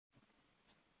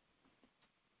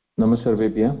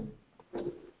नमस्सर्वेभ्यः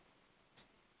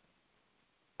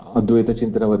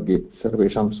अद्वैतचिन्तनवर्गे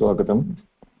सर्वेषां स्वागतम्.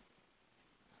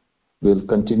 We'll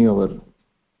continue our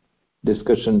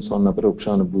discussions on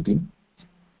Aparokshanubhuti.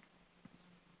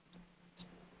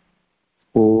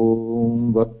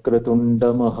 Om Vakratunda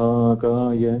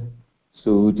Mahakaya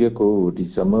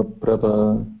Suryakotisamabhrava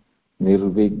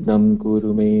Nirvignam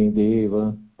Kuru Me Deva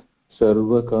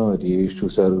Sarvakaryeshu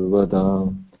Sarvada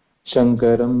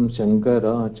Shankaram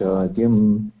Shankaracharyam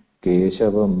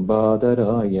Keshavam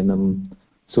Badarayanam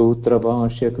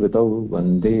Sutrabhashya Kritau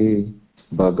Vande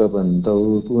Bhagavantau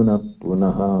Punah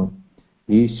Punah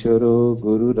Ishvaro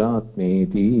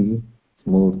Gururatmeti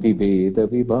Murti Veda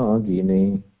Vibhagine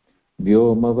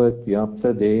Vyomavat Vyapta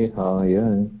Dehaya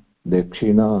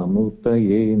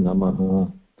Dakshinamurtaye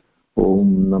Namaha. Om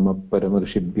Namah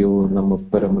Paramarshibhyo Namah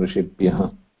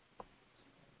Paramarshibhyah.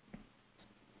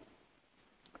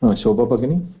 शोभा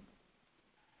भगिनी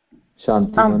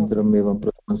शान्तिमन्त्रम् एवं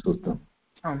प्रथमं सूत्रम्.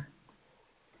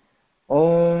 ॐ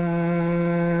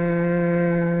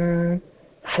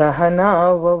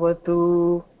सहनाववतु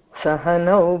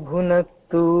सहनौ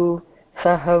भुनक्तु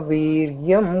सह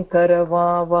वीर्यं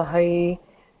करवावहै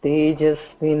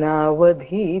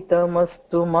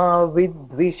तेजस्विनावधीतमस्तु मा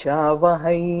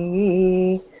विद्विषावहै.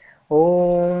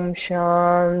 ॐ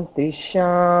शान्ति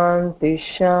शान्ति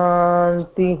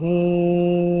शान्तिः.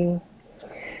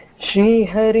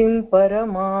 श्रीहरिं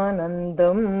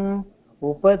परमानन्दम्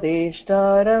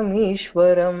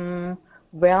उपदेष्टारमीश्वरं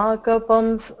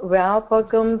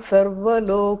व्यापकं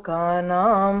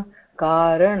सर्वलोकानां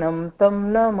कारणं तं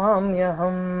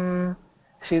नमाम्यहम्.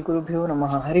 श्रीगुरुभ्यो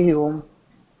नमः. हरि ओम्.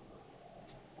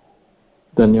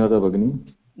 धन्यवादः भगिनी.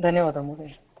 धन्यवादः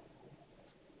महोदय.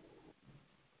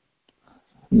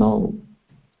 Now,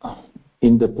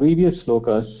 in the previous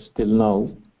slokas till now,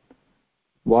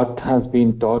 what has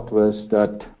been taught was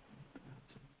that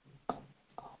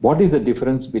what is the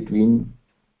difference between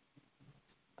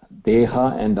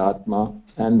Deha and Atma,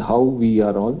 and how we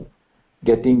are all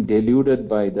getting deluded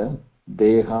by the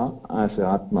Deha as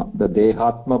Atma, the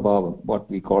Dehatma Bhavam, what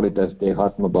we call it as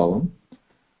Dehatma Bhavam.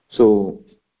 So,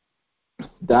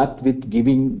 that with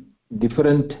giving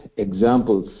different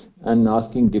examples and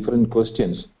asking different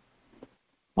questions,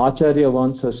 Acharya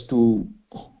wants us to,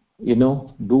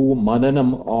 do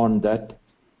mananam on that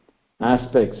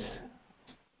aspects.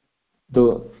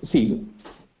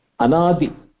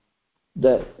 Anadi,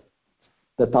 the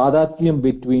tadatmyam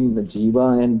between the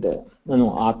jiva and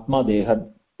Atma Deha,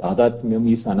 tadatmyam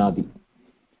is anadi.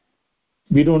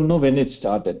 We don't know when it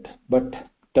started, but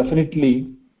definitely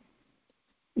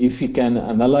if we can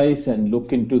analyze and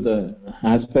look into the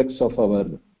aspects of our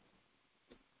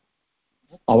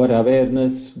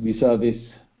awareness vis-a-vis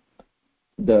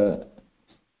the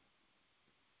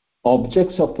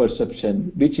objects of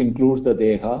perception, which includes the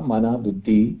Deha, Mana,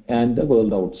 Buddhi and the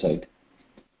world outside.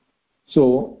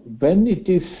 So when it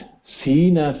is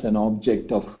seen as an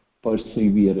object of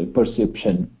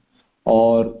perception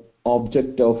or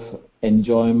object of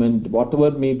enjoyment,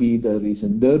 whatever may be the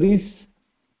reason, there is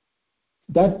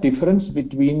that difference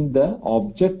between the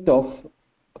object of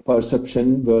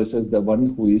perception versus the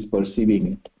one who is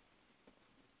perceiving it.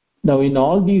 Now in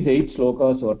all these 8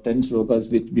 slokas or 10 slokas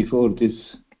which before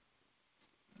this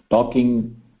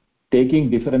taking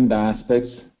different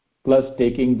aspects plus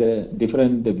taking the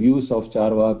different views of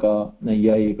Charvaka,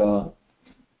 Naiyayika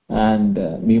and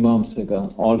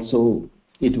Mimamsaka, also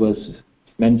it was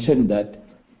mentioned that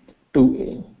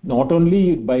to not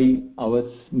only by our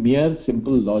mere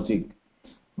simple logic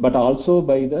but also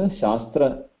by the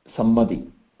Shastra Sammati,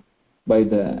 by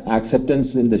the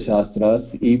acceptance in the Shastras,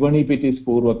 even if it is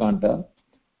Purvakanta,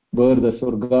 where the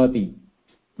Surgati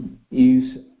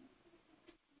is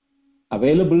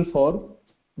available for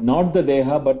not the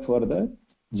Deha but for the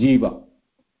Jiva.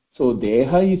 So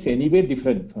Deha is anyway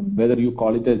different from whether you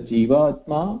call it as Jiva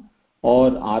Atma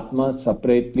or Atma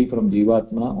separately from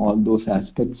Jivatma, all those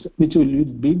aspects which we will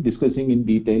be discussing in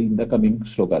detail in the coming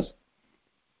slokas.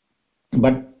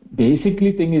 But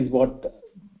basically thing is what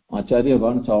Acharya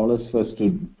wants all of us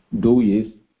to do is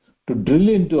to drill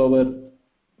into our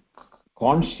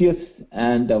conscious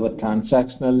and our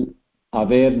transactional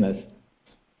awareness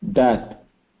that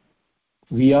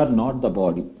we are not the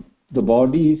body. The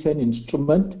body is an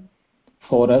instrument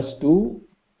for us to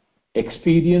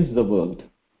experience the world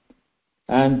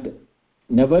and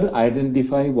never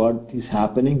identify what is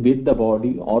happening with the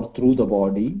body or through the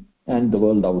body and the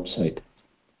world outside.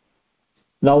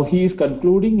 Now he is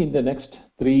concluding in the next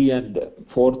 3 and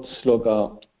 4th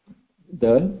sloka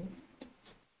the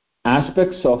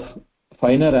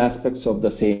finer aspects of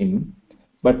the same,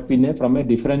 but from a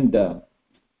different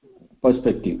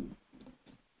perspective.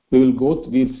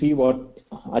 we'll see what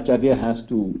Acharya has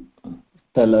to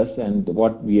tell us and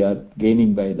what we are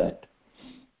gaining by that.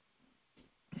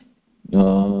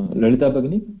 Lalita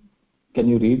Bhagini, can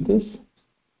you read this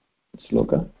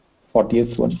sloka,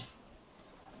 40th one?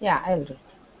 Yeah, I will read.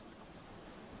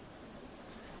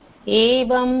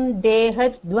 एवं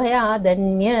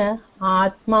देहद्वयादन्य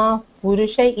आत्मा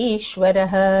पुरुष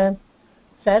ईश्वरः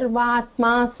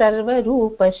सर्वात्मा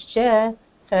सर्वरूपश्च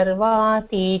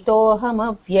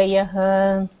सर्वातीतोऽहमव्ययः.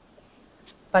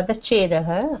 पदच्छेदः.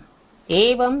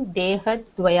 एवं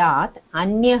देहद्वयात्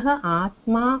अन्यः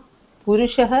आत्मा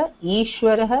पुरुषः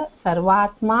ईश्वरः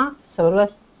सर्वात्मा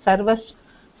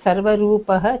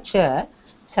सर्वरूपः च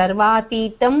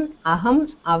सर्वातीतम् अहम्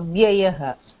अव्ययः.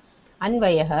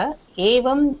 अन्वयः.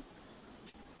 एवं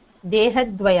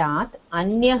देहद्वयात्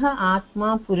अन्यः आत्मा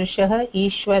पुरुषः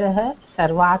ईश्वरः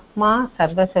सर्वात्मा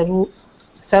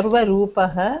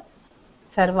सर्वरूपः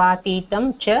सर्वातीतं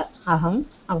च अहम्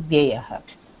अव्ययः.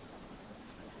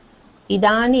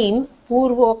 इदानीं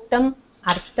पूर्वोक्तम्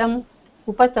अर्थम्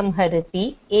उपसंहरति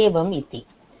एवम् इति.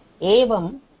 एवं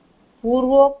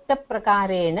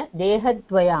पूर्वोक्तप्रकारेण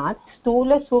देहद्वयात्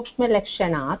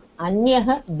स्थूलसूक्ष्मलक्षणात् अन्यः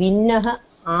भिन्नः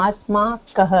आत्मा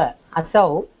कः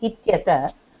असौ इत्यतः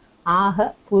आह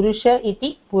पुरुष इति.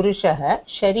 पुरुषः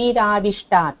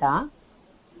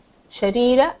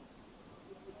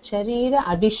शरीर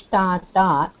अधिष्ठाता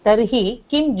तर्हि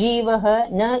किं जीवः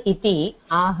न इति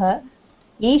आह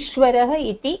ईश्वरः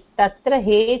इति. तत्र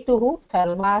हेतुः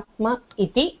सर्वात्मा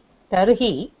इति.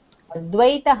 तर्हि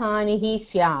अद्वैतहानिः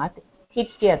स्यात्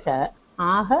इत्यतः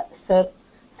आह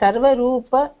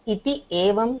सर्वरूप इति.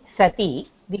 एवं सति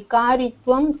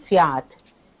विकारित्वं स्यात्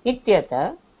इत्यतः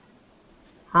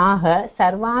आह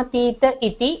सर्वातीत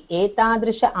इति.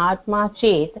 एतादृश आत्मा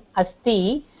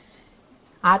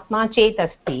चेत्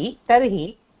अस्ति तर्हि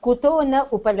कुतो न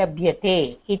उपलभ्यते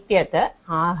इत्यतः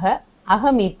आह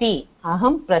अहमिति.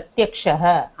 अहं प्रत्यक्षः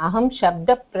अहं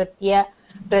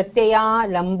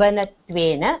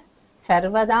शब्दप्रत्ययालम्बनत्वेन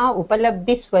सर्वदा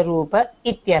उपलब्धिस्वरूप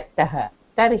इत्यर्थः.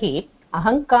 तर्हि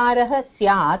अहङ्कारः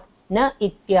स्यात् न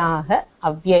इत्याह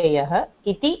अव्ययः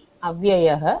इति.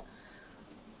 अव्ययः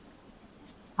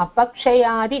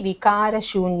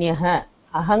अपक्षयादिविकारशून्यः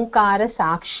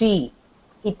अहङ्कारसाक्षी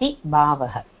इति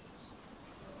भावः.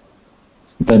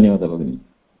 धन्यवादः भगिनी.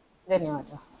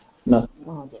 धन्यवादः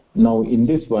महोदय. Now in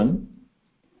this one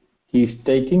he is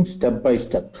taking step by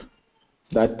step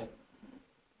that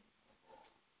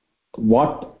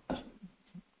what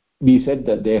we said,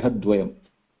 the dehadvayam,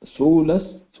 स्थूल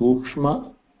सूक्ष्म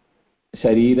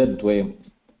शरीरद्वयम्.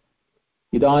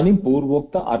 इदानीं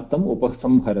पूर्वोक्त अर्थम्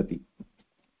उपसंहरति.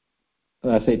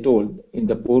 As I told in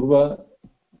the purva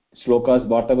shlokas,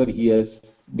 whatever he has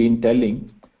been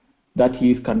telling, that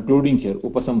he is concluding here,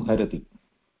 upasamharati.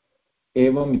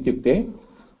 Evam ityukte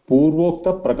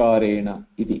purvokta prakarena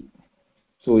iti.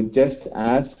 So just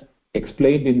as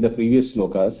explained in the previous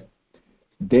shlokas,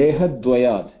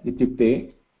 dehadvayat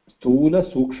ityukte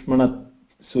sthula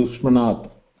sushmanat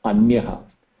anyah.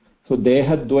 So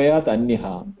dehadvayat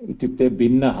anyah ityukte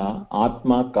binnaha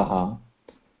atma kaha.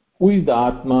 Who is the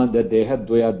atma, the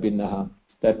dehadvayat binnaha?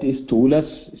 That is sthula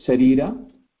sharira,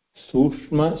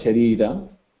 sushma sharira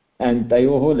and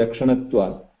tayoho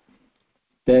lakshanatva.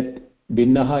 That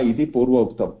binnaha iti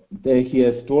purvoktam. There he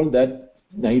has told that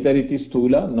neither it is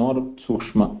sthula nor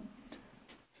sushma.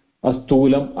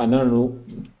 Asthulam ananu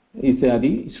is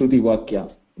adi shruti vakya.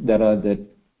 There are the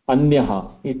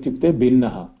anyaha ityukte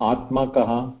binnaha. Atma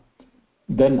kaha?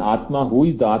 Then atma, who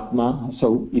is the atma?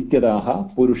 So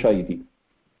ityadaha purusha iti.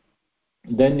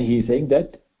 Then he is saying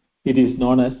that it is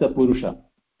known as the purusha.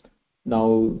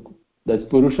 Now the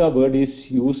purusha word is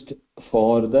used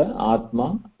for the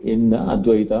atma in the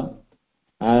advaita,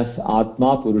 as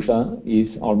atma purusha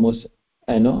is almost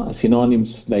synonyms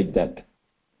like that.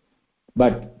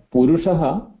 But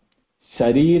purusha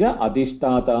sharira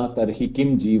adhishtata tarhi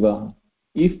kim jiva.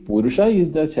 If purusha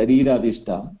is the sharira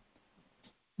adhishta,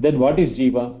 then what is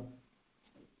jiva?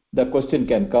 The question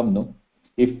can come, no?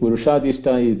 If purusha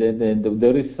adhishta is there, then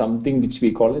there is something which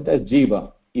we call it as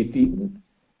jiva. Is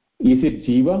it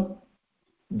jiva?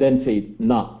 Then say it,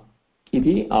 na.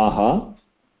 Iti aha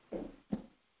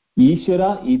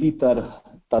Ishvara iti tatra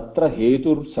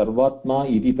hetur sarvatma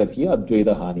iti tarhi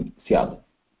advaitahani syad.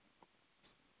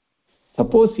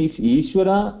 Suppose if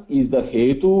Ishvara is the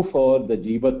hetu for the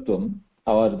jivatvam,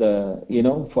 or the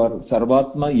for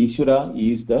sarvatma, Ishvara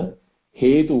is the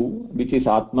hetu which is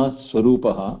atma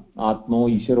swarupaha, atmo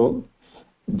ishvaro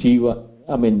jiva,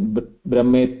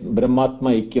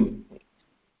 brahmatma ikyam.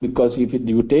 Because if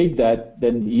you take that,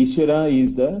 then Ishvara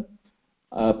is the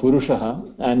purusha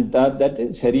and that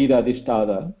is sharira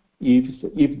adhishtada.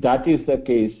 if that is the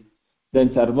case, then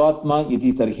sarvatma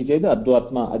iti tarhi ched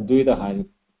advatma advaita hani.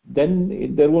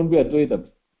 Then there won't be advaita.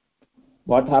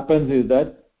 What happens is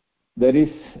that there is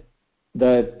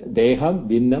the deha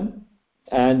bhinnam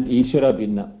and Ishvara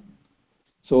bhinna.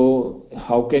 So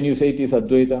how can you say it is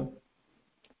advaita?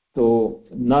 So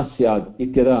na syad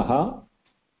ityadaha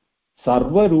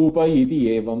sarva rupa iti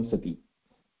evam sati.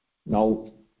 Now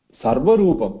sarva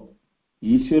rupam,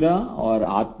 Ishvara or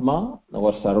Atma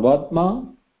or Sarvatma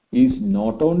is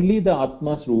not only the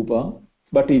Atma's rupa,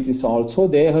 but it is also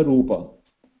Deha rupa.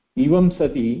 Evam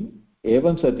sati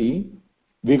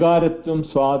Vigaratvam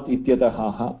swat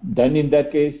ityataha. Then in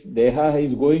that case, Deha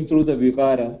is going through the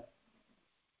Vigara.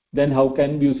 Then how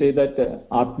can you say that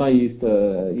Atma is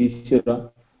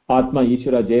Ishvara? Atma,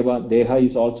 Ishvara, Deha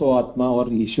is also Atma or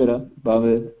Ishvara?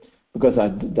 Because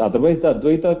otherwise the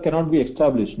Advaita cannot be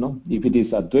established. No? If it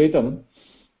is Advaitam,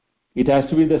 it has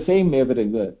to be the same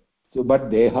everywhere. So,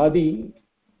 but Dehadi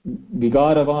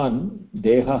Vigaravan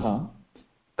Dehaha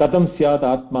Katam Syat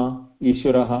Atma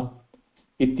Ishvaraha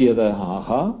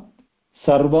Ityadaha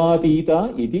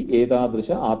Sarvatita iti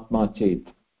Etadrisha Atma Chet.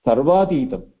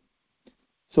 Sarvatitam.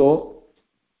 So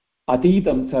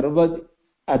Atitam Sarvat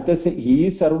he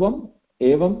is Sarvam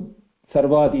Evam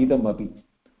Sarvatitam Api.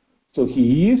 So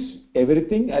he is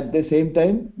everything at the same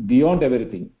time beyond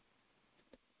everything.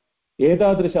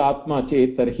 Etadrisha Atma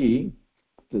Chet Tarhi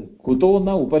Kuto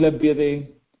na upalabhyate.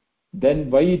 Then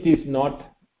why it is not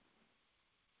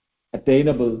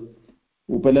attainable?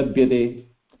 Upalabhyate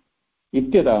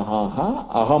ityadaha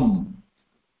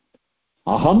aham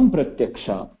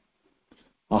pratyaksha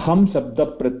aham sabda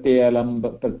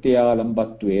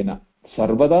pratyalambatvena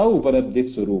sarvada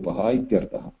upalabdhi swarupaha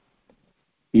ityarthaha.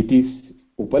 It is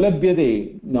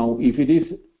upalabhyate. Now if it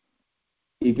is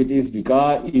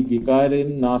vikara, if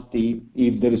vikarin nasti,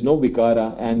 if there is no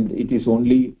vikara and it is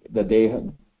only the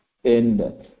deha and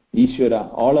Ishvara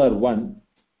all are one,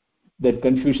 that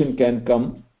confusion can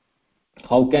come.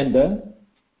 How can the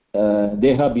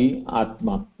deha be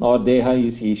Atma or deha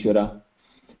is Ishvara?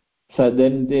 So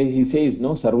then he says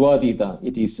no, sarvadita.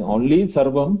 It is only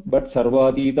sarvam but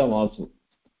sarvaditam also,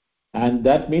 and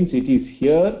that means it is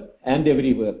here and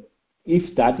everywhere.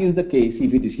 If that is the case,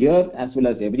 if it is here as well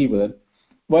as everywhere,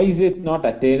 why is it not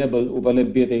attainable?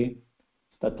 Upalabhyate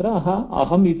tatra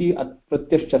aham iti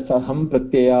pratyashasaham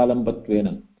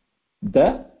pratyalambatvena.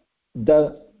 The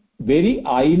very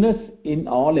I-ness in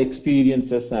all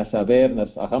experiences as awareness,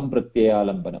 aham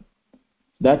pratyalambanam,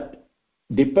 that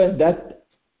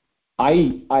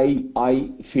I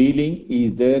feeling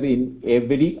is there in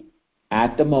every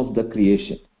atom of the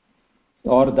creation,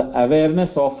 or the awareness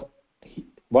of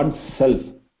oneself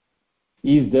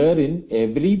is there in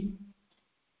every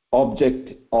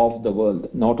object of the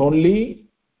world, not only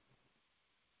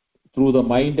through the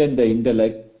mind and the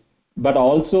intellect, but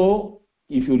also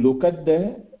if you look at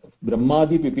the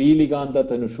Brahmadi Pipiliganta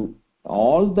Tanushu,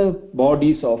 all the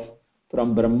bodies of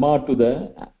from Brahma to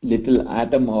the little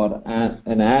atom or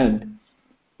an ant,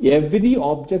 every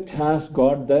object has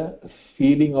got the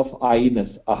feeling of I-ness,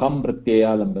 aham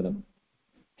pratyalambanam.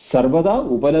 Sarvada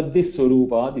upalabdhi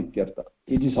swarupad ityartha.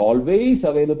 It is always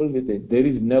available with it. There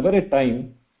is never a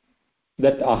time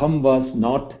that aham was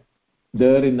not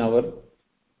there in our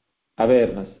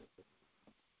awareness.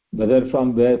 Whether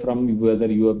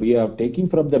we are taking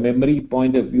from the memory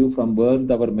point of view, from where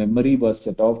our memory was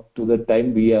set off to the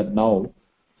time we are now,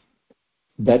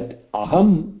 that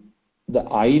aham, the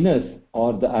I-ness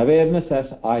or the awareness as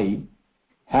I,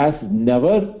 has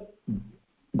never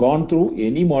gone through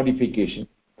any modification.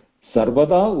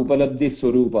 Sarvada upalabdhi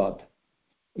swarupat.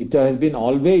 It has been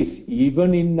always,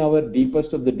 even in our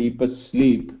deepest of the deepest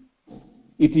sleep,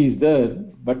 it is there,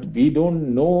 but we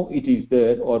don't know it is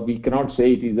there, or we cannot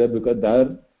say it is there because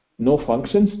there no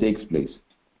functions takes place.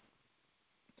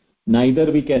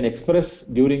 Neither we can express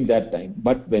during that time.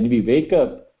 But when we wake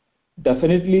up,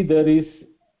 definitely there is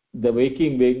the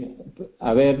waking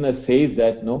awareness says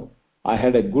that no, I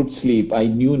had a good sleep, I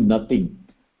knew nothing.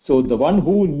 So the one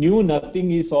who knew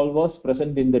nothing is always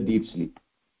present in the deep sleep.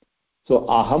 So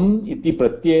aham iti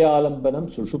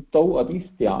pratyalambanam sushuptau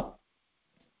api styat.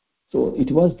 So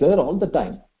it was there all the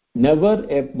time. Never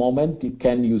a moment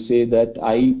can you say that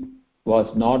I was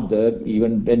not there.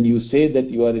 Even when you say that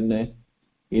you are in a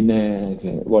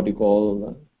what you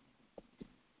call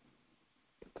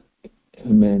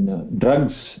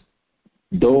drugs,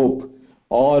 dope,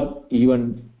 or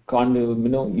even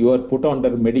you are put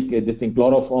under medication,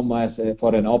 chloroform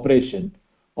for an operation,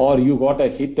 or you got a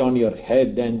hit on your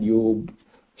head and you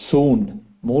swooned,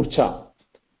 murcha.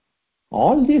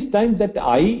 All these times that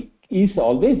I is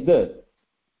always there,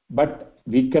 but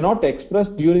we cannot express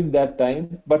during that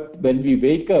time, but when we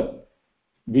wake up,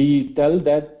 we tell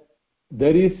that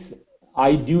there is,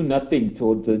 I knew nothing.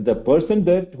 So the person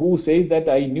that who says that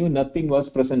I knew nothing was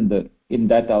present there in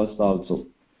that house also.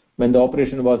 When the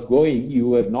operation was going, you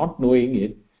were not knowing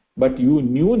it, but you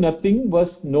knew nothing was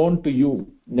known to you.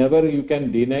 Never you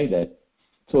can deny that.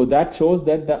 So that shows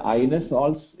that the I-ness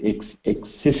also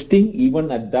existing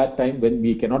even at that time when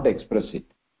we cannot express it.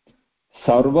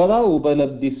 Sarvada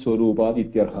upalabdhi swarupa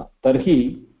ityarha.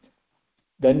 Tarhi,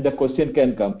 then the question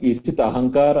can come, is it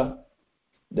ahankara?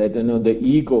 That the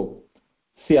ego.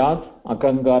 Syat,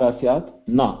 akankara syat,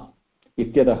 na.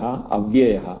 Ityadaha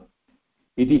avyayaha.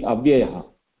 Iti avyayaha.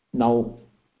 Now,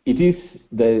 it is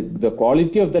the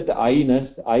quality of that I-ness,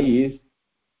 I is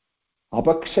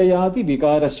apakshayati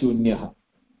vikara shunyaha.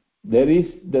 There is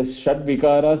the shad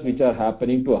vikaras which are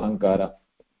happening to ahankara.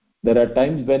 There are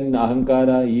times when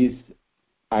ahankara is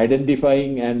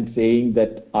identifying and saying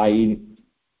that I,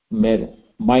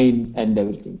 mine and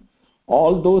everything.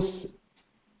 All those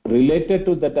related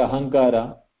to that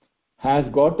ahankara has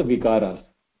got vikaras.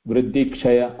 Vriddhi,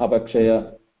 kshaya,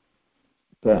 apakshaya,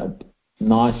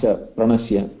 nasha,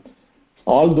 pranasya.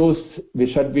 All those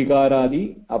vishad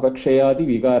vikaradi, apakshayadi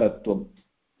vikaratvam.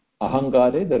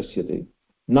 Ahankare darshyate.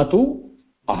 Natu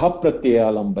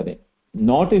ahapratyayalambane.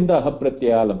 Not in the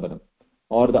ahapratyayalambana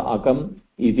or the akam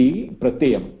iti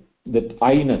pratyayam, that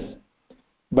I-ness.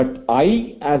 But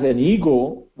I as an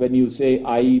ego, when you say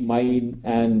I, mine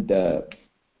and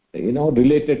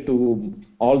related to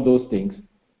all those things,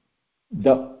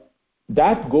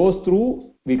 that goes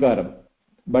through vikaram,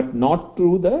 but not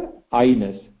through the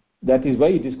I-ness. That is why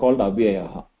it is called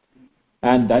avyayaha.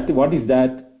 And that, what is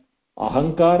that?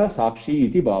 Ahankara sakshi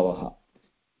iti bhavaha.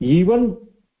 Even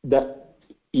the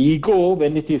ego,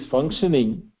 when it is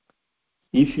functioning,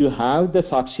 if you have the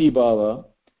sakshi bhava,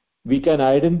 we can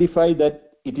identify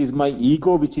that it is my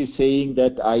ego which is saying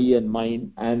that I and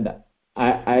mine, and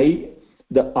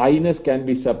the I-ness can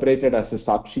be separated as a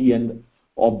sakshi and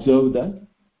observe the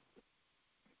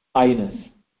I-ness.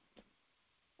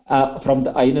 From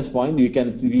the I-ness point, you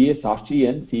can see a sakshi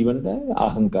and see even the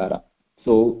ahankara.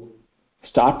 So,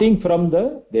 starting from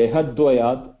the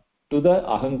dehadvayat to the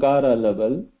ahankara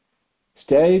level,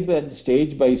 stage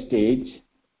by stage,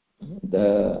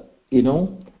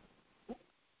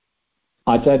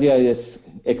 Acharya has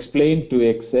explained to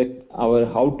accept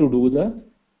how to do the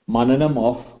mananam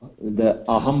of the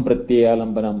aham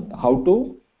pratyayalambanam, how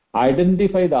to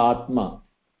identify the atma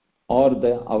or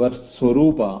our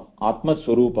swarupa, atma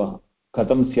swarupa,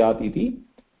 katham syat iti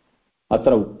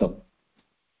atra uttam.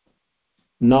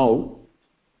 Now,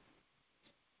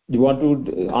 do you want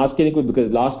to ask any question?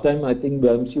 Because last time I think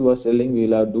Vamshi was telling we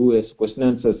will have do a question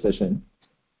answer session.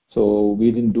 So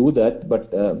we didn't do that,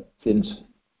 but since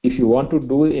if you want to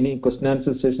do any question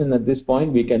answer session at this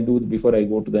point, we can do it before I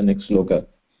go to the next sloka.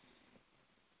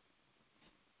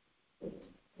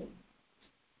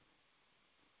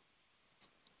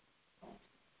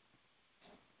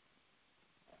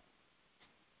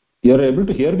 You are able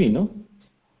to hear me, no?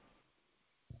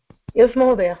 Yes,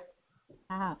 Mahodaya.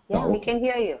 Yeah, we can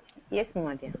hear you. Yes,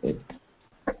 Mahodaya.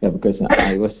 Yeah, because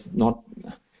I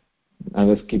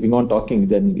was keeping on talking.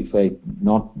 Then if I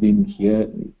not been here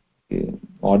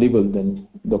audible, then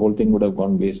the whole thing would have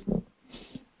gone waste. No?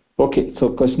 Okay, so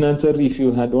question answer. If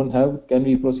you don't have, can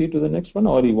we proceed to the next one,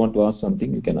 or you want to ask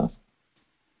something? You can ask.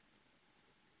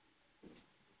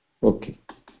 Okay.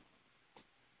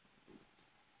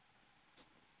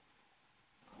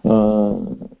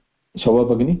 Shava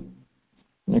Bhagini.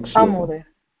 Next. महोदय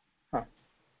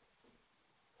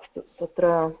तत्र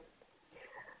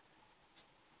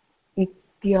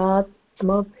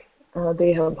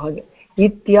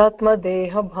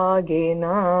इत्यात्मदेहभागेन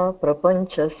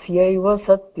प्रपञ्चस्यैव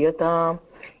सत्यता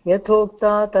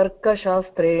यथोक्ता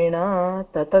तर्कशास्त्रेण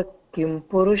ततः किं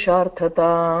पुरुषार्थता.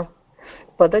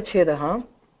 पदच्छेदः.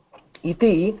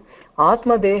 इति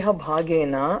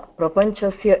आत्मदेहभागेन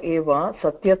प्रपञ्चस्य एव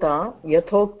सत्यता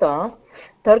यथोक्ता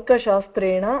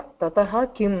तर्कशास्त्रेण ततः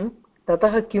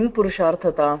किं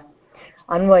पुरुषार्थता.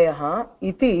 अन्वयः.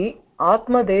 इति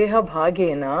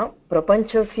आत्मदेहभागेन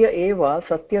प्रपञ्चस्य एव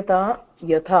सत्यता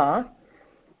यथा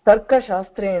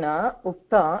तर्कशास्त्रेण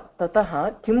उक्ता ततः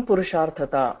किं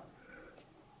पुरुषार्थता.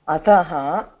 अतः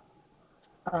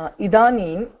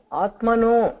इदानीम्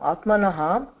आत्मनः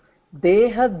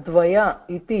देहद्वय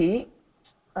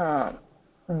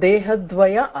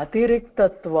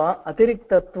अतिरिक्तत्व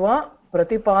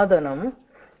प्रतिपादनम्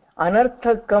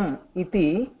अनर्थकम् इति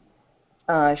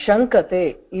शङ्कते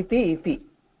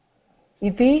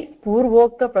इति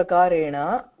पूर्वोक्तप्रकारेण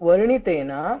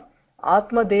वर्णितेन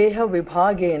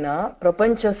आत्मदेहविभागेन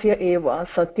प्रपञ्चस्य एव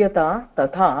सत्यता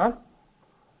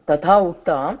तथा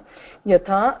उक्ता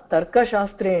यथा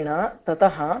तर्कशास्त्रेण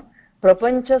ततः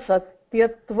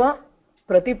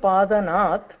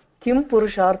प्रपञ्चसत्यत्वप्रतिपादनात् किं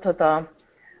पुरुषार्थता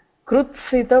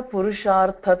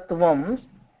कृत्सितपुरुषार्थत्वं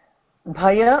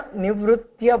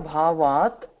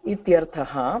भयनिवृत्त्यभावात्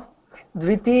इत्यर्थः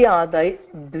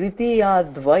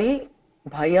द्वितीयाद्वै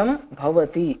भयं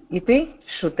भवति इति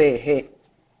श्रुतेः।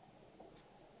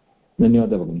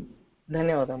 धन्यवादः भगिनि।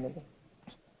 धन्यवादः महोदय।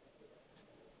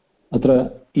 अत्र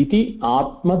इति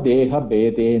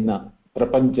आत्मदेहभेदेन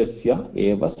प्रपञ्चस्य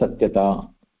एव सत्यता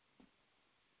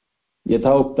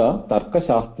यथा उक्ता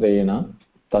तर्कशास्त्रेण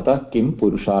ततः किं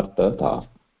पुरुषार्थता।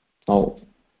 Now,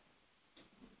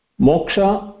 moksha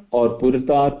or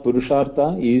purushartha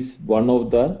is one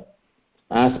of the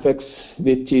aspects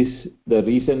which is the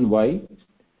reason why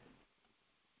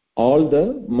all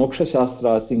the moksha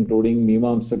shastras including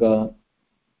Mimamsaka,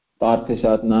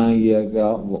 Tarkashastra,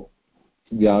 Yaga,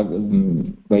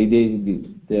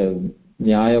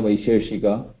 Nyaya,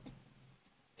 Vaisheshika,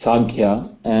 Sankhya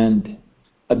and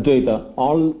Advaita,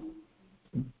 all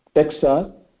texts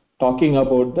are talking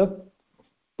about the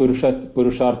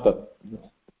Purushartha,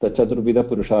 the Chaturvida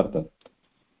Purushartha.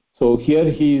 So here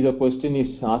the question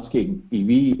is asking,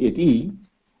 iti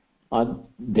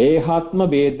dehatma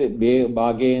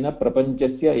bhagena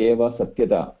prapanchasya eva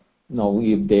satyata. Now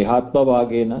if dehatma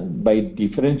bhagena, by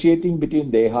differentiating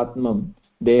between dehatma,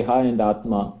 deha and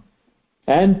atma,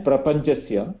 and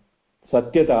prapanchasya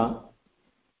satyata,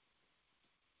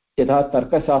 yatha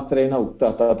tarkashastrena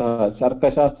ukta tatha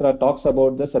tarkashastra talks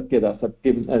about the satyata,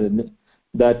 satyam,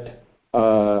 that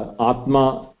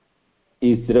atma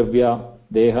is dravya,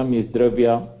 deham is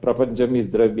dravya, prapancham is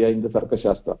dravya in the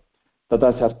tarkashastra.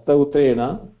 Tata shastra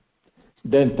utrena,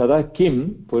 then tada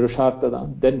kim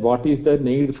purushartata, then what is the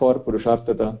need for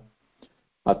purushartata?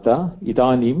 Atta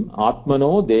idanim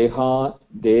atmano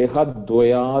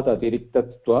dehadvayat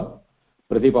atiriktatva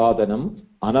pratipadanam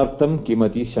anartham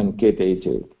kimati shankete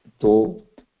chet. So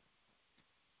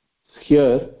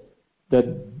here the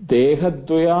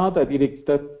dehadvayat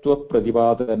atiriktatva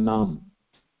pratipadanam,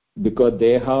 because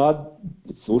dehad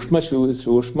sushma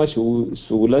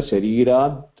shula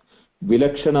sharirad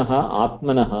vilakshanaha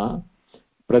atmanaha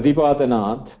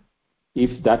pratipadanat,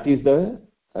 if that is the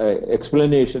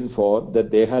explanation for the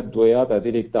dehadvayat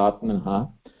atirikta atmanaha,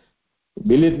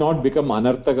 will it not become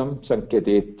anarthakam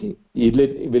sankete?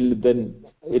 Will then,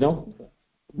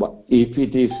 if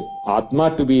it is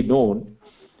atma to be known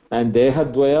and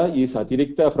dehadvaya is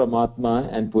atirikta from atma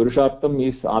and purushartham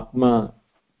is atma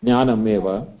jnanam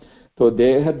eva, so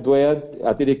dehadvaya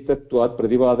atiriktatvat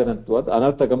pratipadanatvat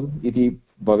anarthakam iti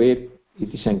bhavet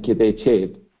iti shankite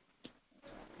chet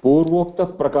पूर्वोक्त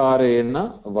प्रकारेण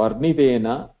वर्णितेन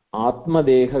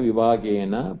आत्मदेह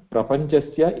विभागेन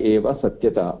प्रपञ्चस्य एव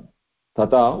सत्यता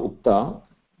तथा उक्ता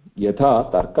यथा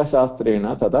तर्कशास्त्रेण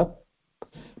तथा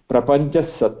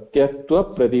प्रपञ्चसत्यत्व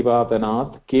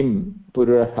प्रतिपादनात् किं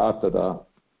पुरुषार्थता.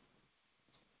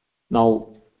 Now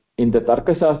in the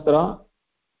Tarkashastra,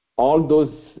 all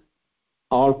those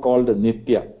are called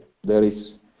nitya. There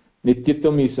is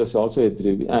nityatvam is also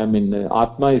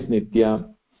atma is nitya.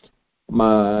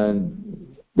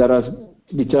 There are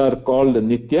which are called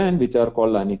nitya and which are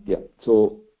called anitya.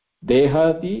 So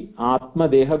dehati atma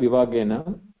deha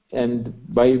vivagena, and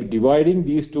by dividing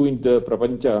these two into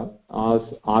prapancha as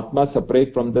atma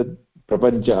separate from the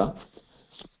prapancha,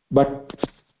 but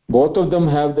both of them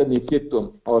have the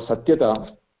nityatvam or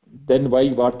satyata, then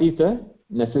what is the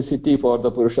necessity for the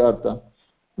purushartha?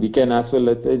 We can as well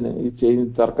say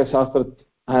Tarkashastra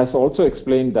has also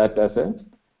explained that as an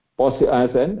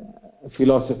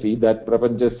philosophy that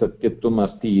prapancha satyatvam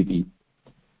asti iti.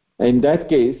 In that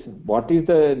case, what is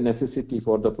the necessity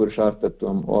for the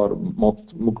purusharthatvam or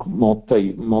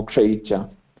moksha icha?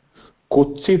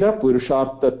 Kutsida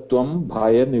purusharthatvam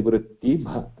bhaya nivritti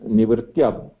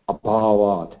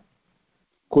abhavat.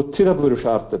 Kutsida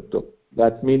purusharthatvam.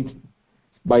 That means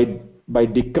by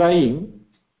decrying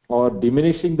or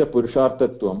diminishing the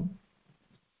purusharthatvam,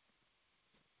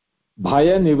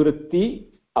 bhaya nivritti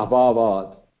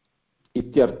abhavat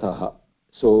ityarthaha.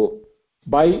 So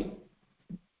by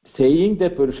saying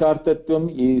that purusharthatvam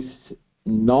is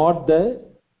not the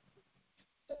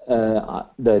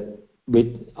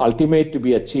ultimate to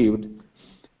be achieved,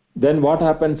 then what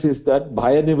happens is that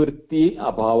bhaya nivritti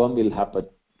abhavam will happen.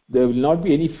 There will not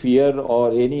be any fear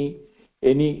or any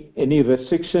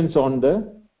restrictions on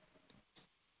the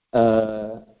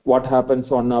what happens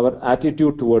on our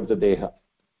attitude towards the deha.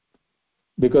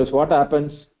 Because what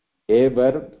happens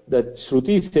where the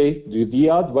Shruti says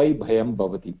Dvidiyad vai bhayam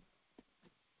bhavati.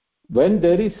 when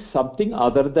there is something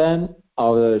other than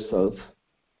ourselves,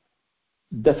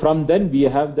 from then we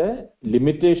have the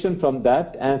limitation from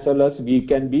that, as well as we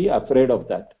can be afraid of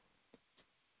that.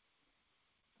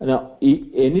 Now,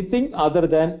 anything other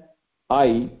than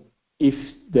I, if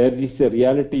there is a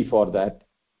reality for that,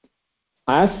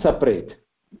 as separate,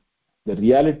 the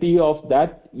reality of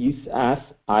that is as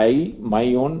I,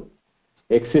 my own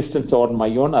existence or my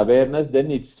own awareness,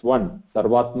 then it's one,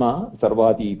 Sarvatma,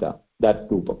 Sarvatita, that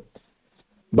rupa.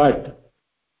 But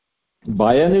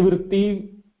Bhayanivritti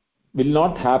will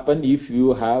not happen if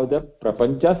you have the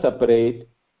Prapancha separate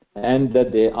and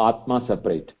the Atma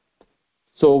separate.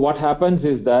 So what happens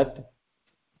is that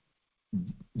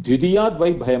Dvidiyad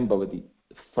vai bhayam bhavati.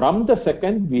 From the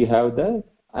second we have the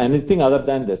anything other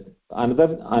than this.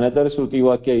 Another Shruti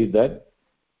Vakya is that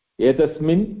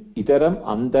Etasmin itaram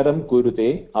antaram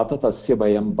kurute ata tasya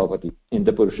bhayam bhavati. In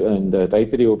the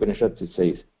Taittiriya Upanishad it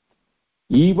says,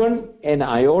 even an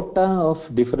iota of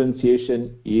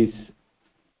differentiation is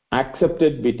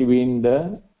accepted between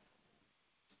the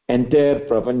entire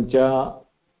Prapancha,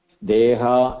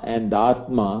 Deha and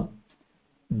Atma,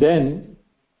 then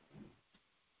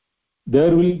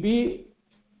there will be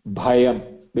bhayam,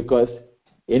 because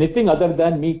anything other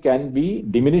than me can be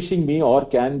diminishing me or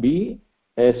can be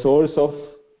a source of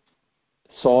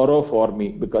sorrow for me,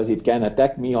 because it can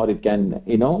attack me or it can,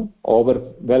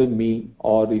 overwhelm me,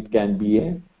 or it can be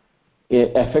a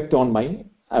effect on my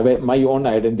own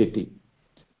identity.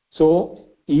 So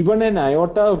even an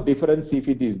iota of difference, if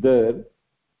it is there,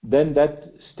 then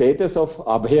that status of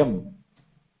abhayam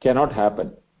cannot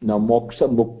happen. Now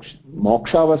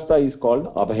mokshavastha is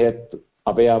called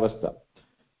abhayavastha.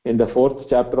 In the 4th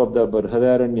chapter of the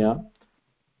Brihadaranya,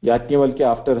 Yajnavalkya,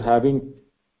 after having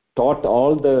taught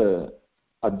all the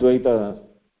Advaita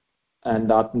and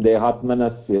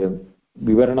Dehatmanasya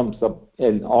Vivaranam,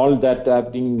 all that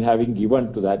having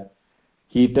given to that,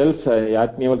 he tells,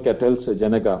 Yajnavalkya tells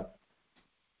Janaka,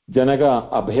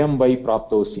 abhayam vai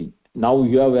praptosi. Now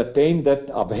you have attained that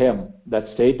abhayam, that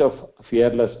state of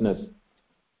fearlessness,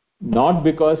 not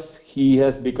because he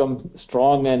has become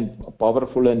strong and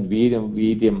powerful and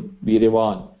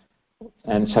viryavan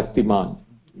and shaktiman.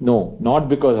 No, not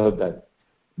because of that.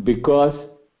 Because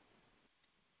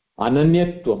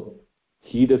ananyatvam,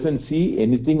 he doesn't see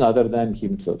anything other than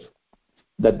himself.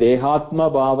 The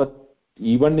dehatma bhava,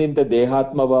 even in the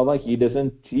dehatma bhava, he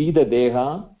doesn't see the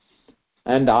deha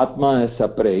and atma as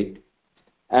separate.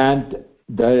 And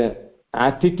the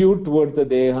attitude towards the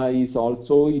deha is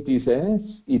also, it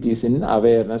is in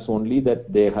awareness only,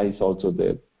 that deha is also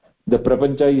there. The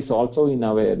prapancha is also in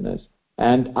awareness,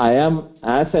 and I am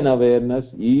as an awareness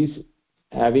is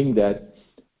having that.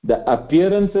 The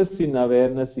appearances in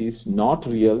awareness is not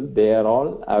real, they are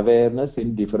all awareness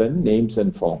in different names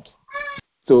and forms.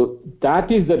 So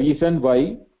that is the reason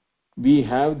why we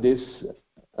have this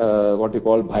what you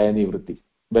call bhayanivritti.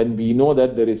 When we know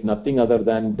that there is nothing other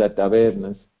than that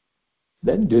awareness,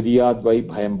 then Dvidiyad vai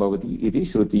bhayam bhavati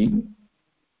iti Shruti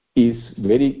is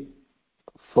very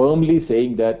firmly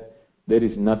saying that there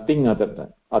is nothing other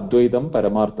than Advaitam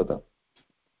Paramarthata.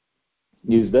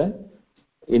 Is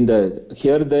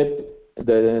here that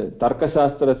the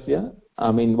Tarkasastrasya,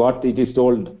 what it is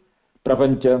told,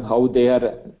 Prapancha, how they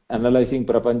are analyzing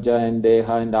Prapancha and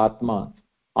Deha and Atma.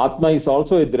 Atma is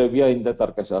also a Dravya in the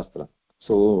Tarkasastra.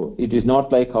 So it is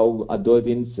not like how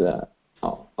Advaitins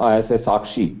as a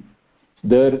Sakshi.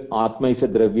 There Atma is a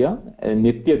Dravya, a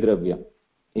Nitya Dravya.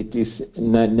 It is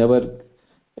never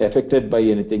affected by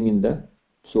anything in the...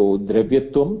 So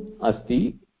Dravyatvam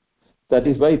Asti. That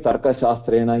is why Tarka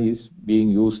Shastrena is being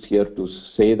used here to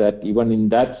say that even in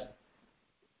that,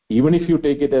 even if you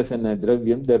take it as an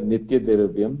Dravyam, the Nitya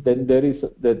Dravyam, then there is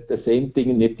the same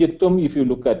thing. Nityatvam, if you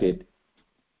look at it,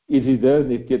 it is there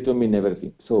Nityatvam in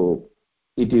everything. So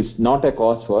it is not a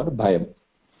cause for bhayam.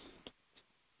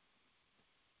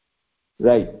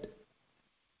 Right.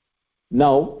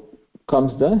 Now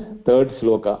comes the third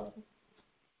sloka.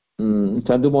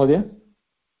 Chandu Mahodaya?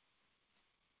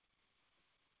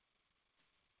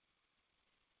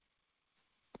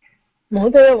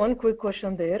 Mahodaya, one quick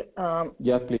question there.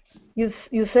 Yeah, please.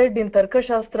 You said in Tarka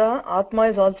Shastra, Atma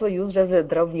is also used as a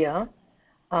Dravya.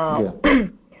 Yeah.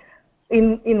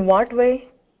 In what way?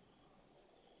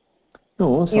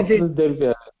 No,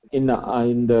 there, in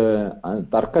the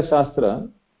Tarka Shastra,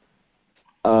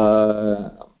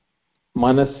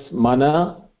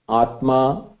 Mana,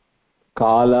 Atma,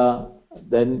 Kala,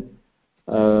 then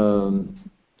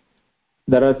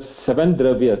there are 7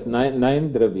 dravyas,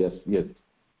 9 dravyas, yes.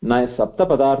 9 Sapta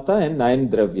Padartha and 9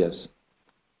 dravyas.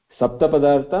 Sapta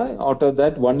Padartha, out of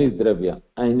that 1 is dravya.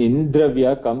 And in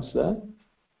dravya comes the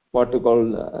what to call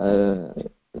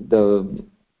the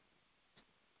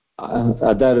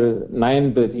other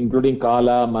 9, including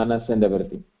kala, manas and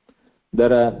everything.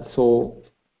 There are, so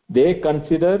they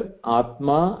consider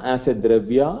atma as a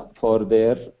dravya for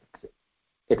their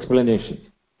explanation.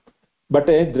 But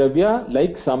a dravya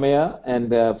like samaya and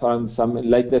from some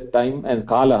like the time and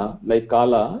kala, like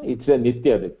kala, it's a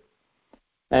nitya.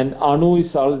 And anu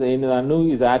is also, in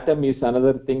anu is atom is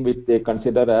another thing which they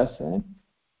consider as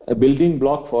a building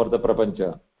block for the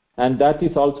prapancha, and that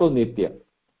is also nitya.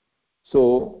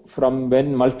 So from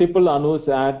when multiple anus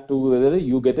add together,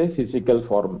 you get a physical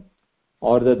form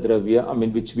or the dravya, I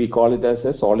mean, which we call it as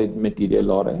a solid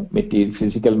material or a material,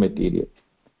 physical material.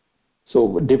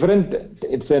 So different,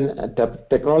 it's an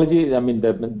technology, I mean,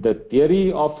 the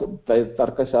theory of the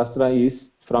Tarka Shastra is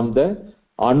from the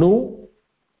anu,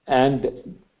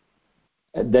 and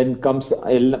then comes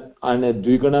and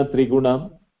dviguna,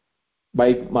 triguna.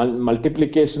 By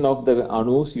multiplication of the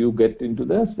anus, you get into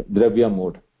the dravya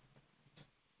mode.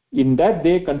 In that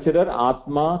they consider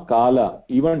atma, kala,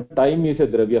 even time is a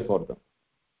dravya for them.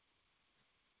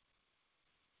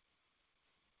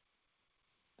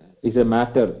 Is a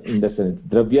matter in the sense.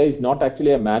 Dravya is not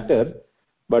actually a matter,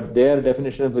 but their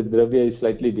definition of dravya is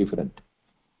slightly different.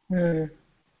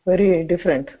 Very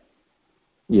different.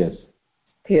 Yes.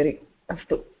 Theory.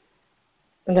 Astu.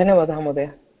 धन्यवादः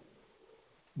महोदय.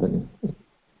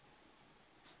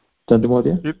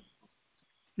 चन्द्रमहोदय.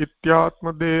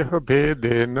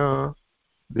 इत्यात्मदेहभेदेन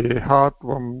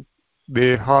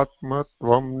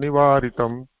देहात्मत्वं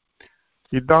निवारितम्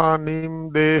इदानीं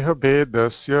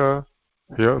देहभेदस्य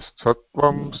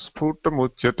ह्यसत्त्वं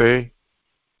स्फुटमुच्यते.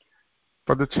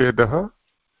 पदच्छेदः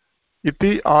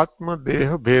इति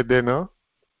आत्मदेहभेदेन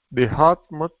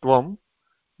देहात्मत्वं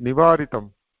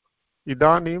निवारितम्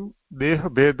इदानीं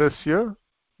देहभेदस्य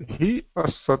हि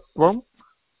असत्त्वं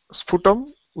स्फुटम्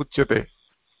उच्यते.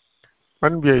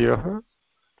 अन्वयः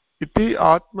इति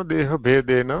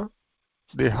आत्मदेहभेदेन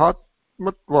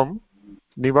देहात्मत्वं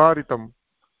निवारितम्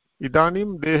इदानीं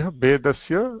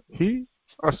देहभेदस्य हि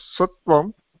असत्त्वं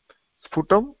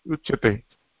स्फुटम् उच्यते.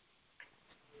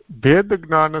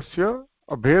 भेदज्ञानस्य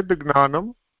अभेदज्ञानं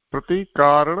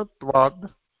प्रतिकारणत्वाद्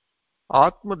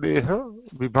आत्मदेह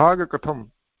विभागकथनं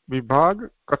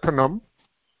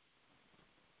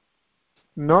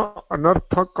न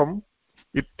अनर्थकम्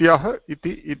इत्याह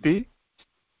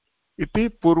इति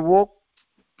पूर्व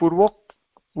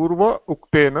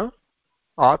उक्तेन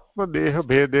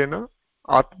आत्मदेहभेदेन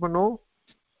आत्मनो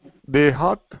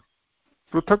देहात्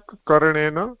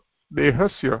पृथक्करणेन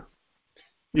देहस्य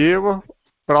एव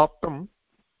प्राप्तं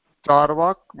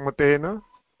चार्वाकमतेन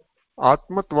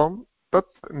आत्मत्वं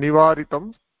तत्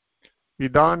निवारितम्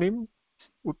इदानीम्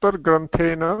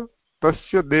उत्तरग्रन्थेन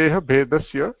तस्य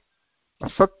देहभेदस्य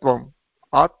असत्त्वम्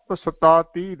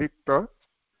आत्मसत्तातिरिक्त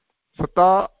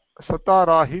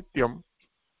सत्ताराहित्यं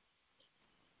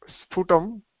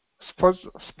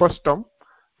स्पष्टं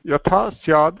यथा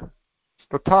स्यात्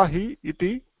तथा हि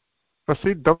इति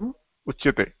प्रसिद्धम्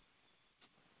उच्यते.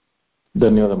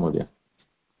 धन्यवादः महोदय.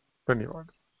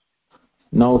 धन्यवादः.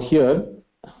 Now here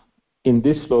in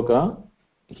this sloka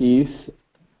he is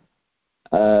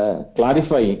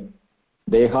clarifying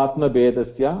dehatma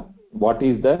bedasya, what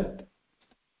is that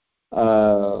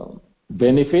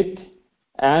benefit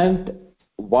and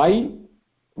why,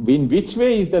 in which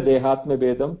way is the dehatma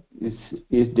bedam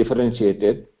is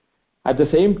differentiated. At the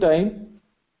same time,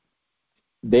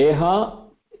 deha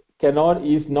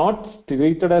is not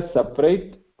treated as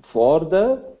separate from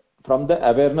the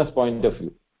awareness point of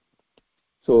view.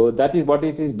 So that is what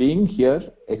it is being here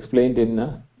explained in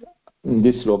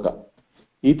this sloka.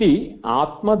 Iti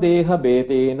atma deha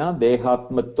bedena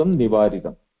dehatmatvam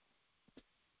nivaritam.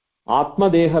 Atma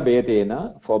deha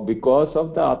bedena, for because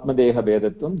of the atma deha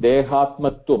bedatvam,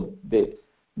 dehatmatvam,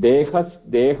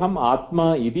 deham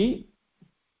atma iti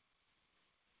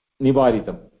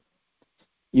nivaritam.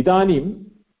 Idanim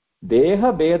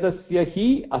deha bedasya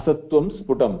hi asatvam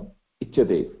sputam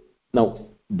ichyate. Now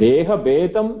deha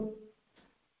bedam,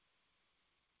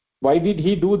 why did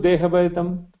he do deha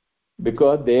bedam?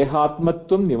 Because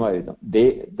dehatmatvam nivaritam.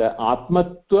 The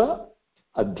atmatva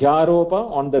adhyaropa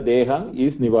on the deha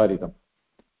is nivaritam.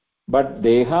 But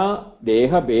deha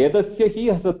bedasya hi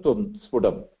asatvam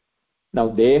sputam. Now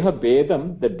deha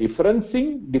bedam, the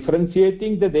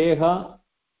differentiating the deha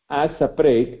as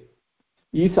separate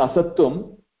is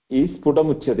asatvam, is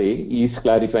sputamuchyate, is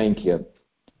clarifying here.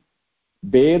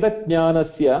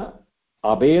 Bedajnanasya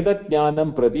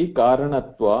abedajnanam prati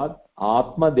karanatvat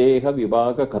atmadeha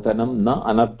vibhaga kathanam na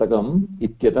anarthakam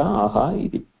ityata aha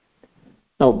iti.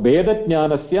 Now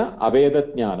bedajnanasya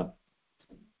abedajnanam.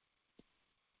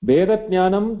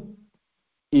 Vedajnanam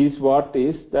is what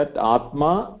is that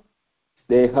Atma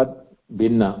Deha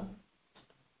Bhinna.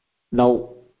 Now,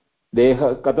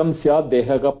 Deha Katam Syat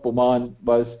Dehaga Puman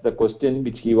was the question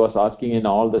which he was asking in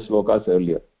all the shlokas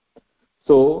earlier.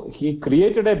 So, he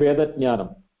created a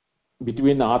Vedajnanam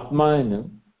between Atma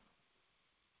and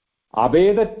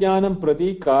Abedajnanam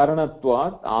Prati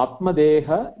Karanatvat Atma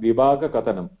Deha Vibhaga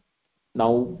Katanam.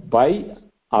 Now, by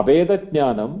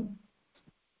Abedajnanam,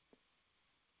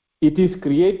 it is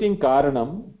creating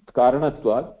Karanatvat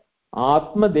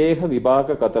Atma Deha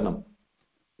Vibhaga Katanam.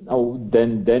 Now,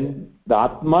 then the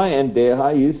Atma and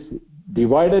Deha is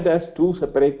divided as two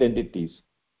separate entities.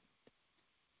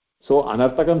 So,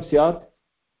 Anartakam Syat,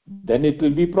 then it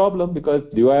will be problem because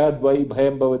Dvayad Vai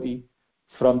Bhayam Bhavati.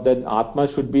 From then, Atma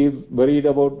should be worried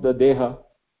about the Deha,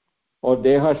 or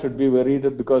Deha should be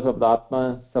worried because of the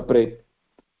Atma separate.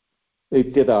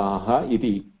 Ityadaha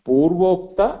iti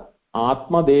Purvokta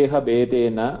Atma Deha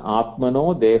Vedena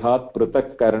Atmano Dehat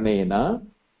Prutak Karnena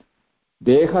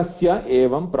Dehasya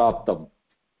Evam Praptam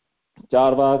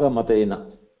Charvaga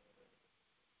Matena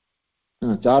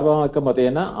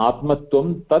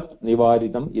Atmatvam Tat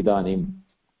Nivaritam Idanim.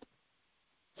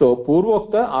 So,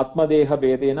 Purvokta Atma Deha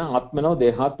Vedena Atmano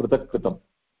Dehat Prutak Kritam.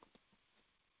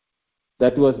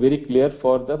 That was very clear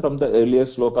from the earlier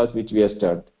slokas which we have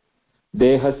studied.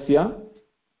 Dehasya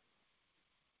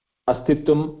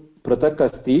Astitvam Prutak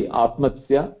Asti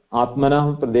Atmasya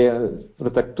Atmanah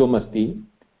Prutaktum Asti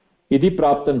Iti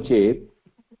Praptam Chet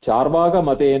Charvaga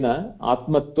Matena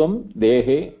Atmatvam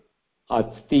Dehe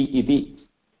Asti Iti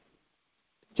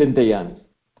Chintayan.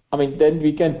 I mean, then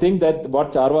we can think that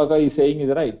what Charvaka is saying is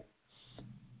right.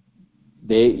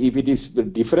 If it is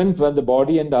different when the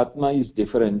body and Atma is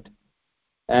different,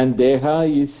 and Deha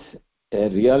is a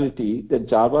reality, then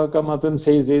Charvaka Matam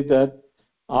says is that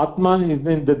Atma is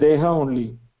in the Deha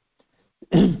only.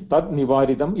 Tat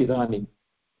Nivaridam Idani.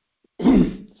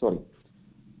 Sorry.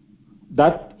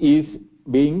 That is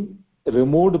being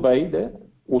removed by the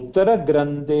Uttara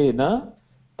Grandena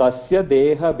Tasya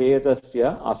Deha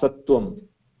Vedasya Asatvam.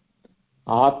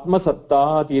 Atma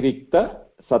Sattatirikta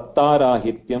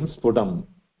Sattarahityam Sputam.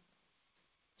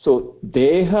 So,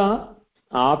 Deha,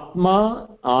 Atma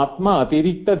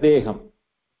Atirikta Deham.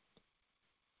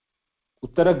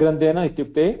 Uttara Grandena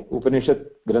ityukte Upanishad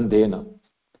Grandena.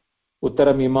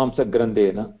 Uttara Mimamsa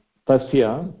Grandena.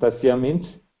 Tasya means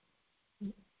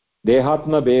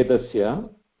Dehatma Vedasya,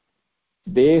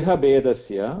 Deha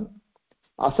Vedasya,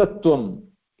 Asatvam.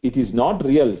 It is not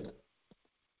real.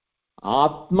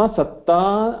 Atma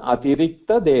Satta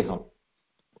Atirikta Deham.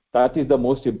 That is the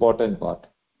most important part.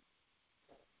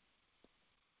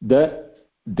 The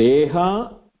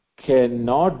Deha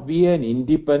cannot be an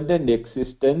independent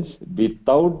existence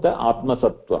without the Atma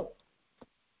Sattva.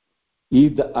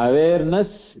 If the awareness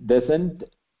doesn't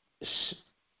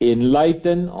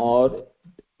enlighten or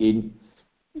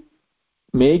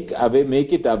make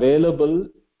it available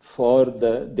for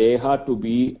the Deha to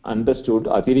be understood,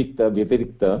 Atirikta,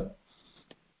 Vitirikta,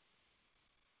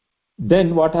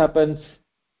 then what happens?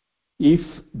 If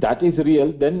that is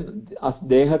real, then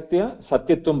Dehatya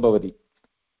Satyatvam Bhavati.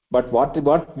 But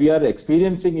what we are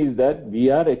experiencing is that we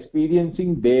are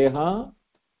experiencing Deha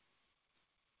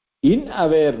in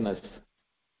awareness.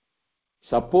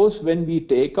 Suppose when we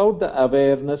take out the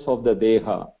awareness of the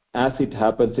Deha, as it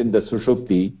happens in the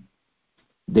Sushupti,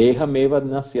 Deha Meva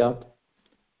na syat.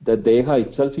 The Deha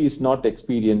itself is not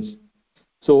experienced.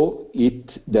 So,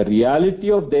 the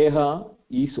reality of Deha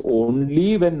is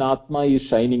only when Atma is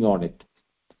shining on it.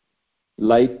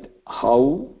 Like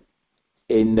how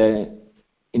in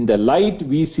the light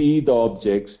we see the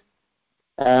objects,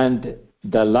 and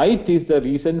the light is the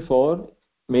reason for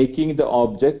making the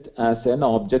object as an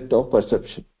object of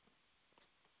perception.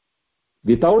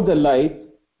 Without the light,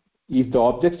 if the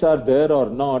objects are there or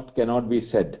not cannot be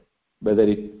said. Whether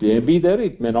it may be there,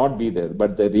 it may not be there.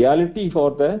 But the reality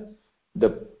for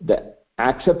the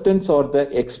acceptance or the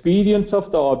experience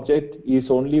of the object is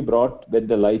only brought when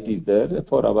the light is there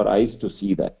for our eyes to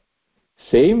see that.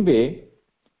 Same way,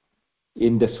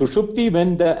 in the Sushupti,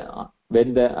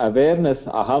 when the awareness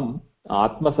Aham,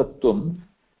 Atma Sattvam,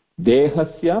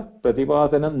 Dehasya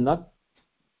Pratipadanam na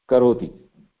karoti.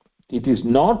 It is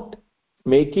not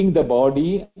making the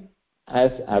body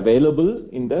as available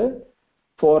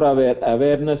for our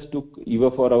awareness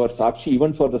even for our Sakshi,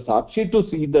 even for the Sakshi to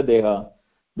see the Deha.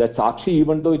 That Sakshi,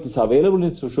 even though it is available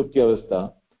in Sushupti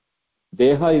Avastha,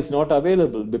 Deha is not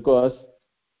available because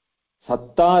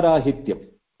Sattarahityam.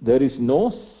 There is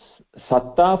no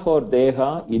Satta for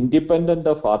Deha independent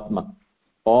of Atma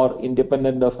or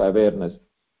independent of awareness.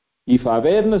 If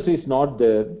awareness is not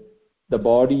there, the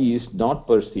body is not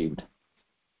perceived.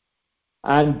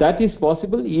 And that is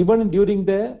possible even during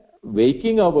the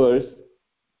waking hours,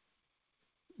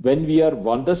 when we are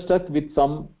wonderstruck with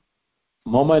some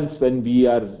moments, when we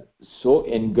are so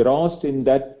engrossed in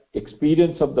that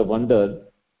experience of the wonder,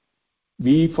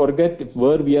 we forget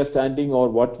where we are standing or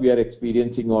what we are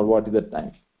experiencing or what is the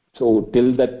time. So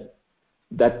till that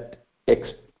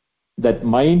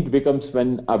mind becomes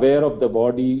when aware of the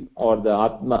body, or the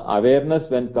Atma awareness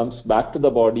when comes back to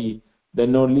the body,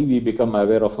 then only we become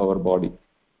aware of our body.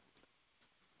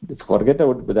 Forget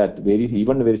about that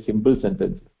very simple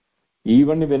sentence.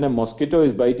 Even when a mosquito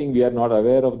is biting, we are not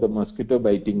aware of the mosquito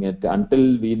biting it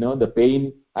until we know the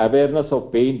pain. Awareness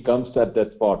of pain comes at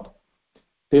that spot.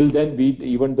 Till then,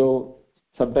 even though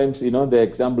sometimes the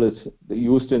example is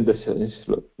used in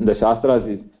the Shastras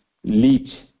is leech.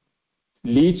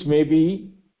 Leech may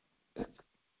be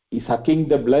sucking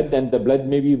the blood, and the blood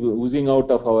may be oozing out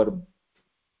of our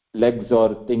legs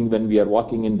or thing when we are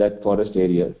walking in that forest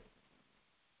area.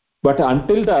 But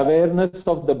until the awareness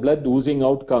of the blood oozing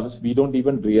out comes, we don't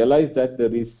even realize that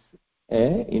there is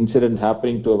an incident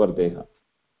happening to our deha.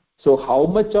 So how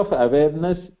much of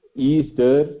awareness is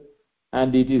there?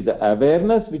 And it is the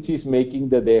awareness which is making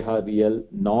the deha real,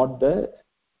 not the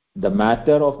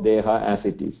matter of deha as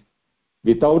it is.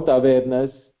 Without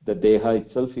awareness, the deha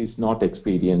itself is not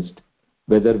experienced,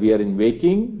 whether we are in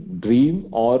waking, dream,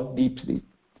 or deep sleep.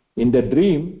 In the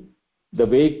dream, the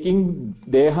waking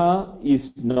deha is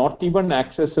not even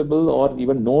accessible or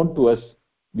even known to us.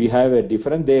 We have a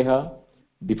different deha,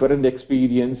 different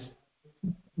experience,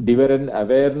 different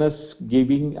awareness,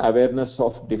 giving awareness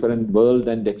of different world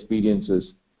and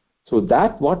experiences. So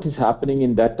that what is happening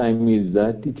in that time is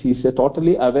that it is a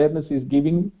totally awareness is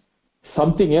giving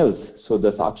something else. So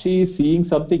the Sakshi is seeing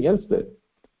something else there.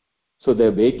 So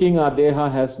the waking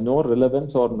deha has no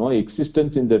relevance or no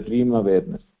existence in the dream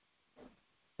awareness.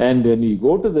 And when we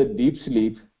go to the deep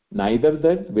sleep, neither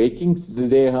the waking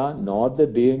deha nor the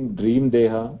dream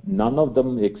deha, none of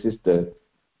them exist there.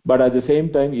 But at the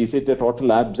same time, is it a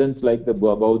total absence like the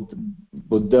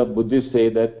Buddhists say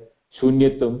that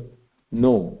shunyatam?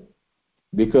 No.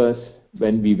 Because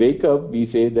when we wake up,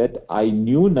 we say that I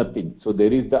knew nothing. So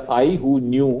there is the I who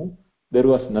knew there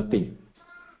was nothing.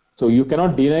 So you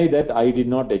cannot deny that I did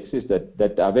not exist.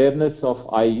 That awareness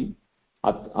of I,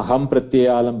 aham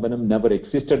pratyayalambanam, never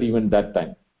existed even that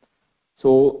time.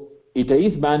 So it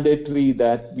is mandatory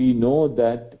that we know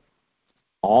that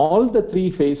all the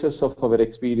three phases of our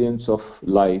experience of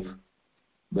life,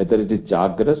 whether it is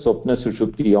Jagra, Swapna,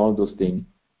 Sushupti, all those things,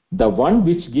 the one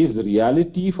which gives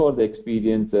reality for the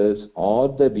experiences or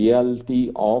the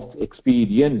reality of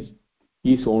experience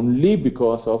is only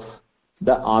because of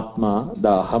the Atma, the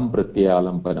Aham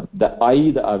Pratyayalampanam, the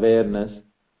I, the awareness.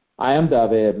 I am the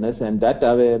awareness, and that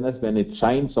awareness, when it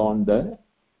shines on the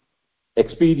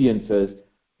experiences,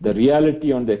 the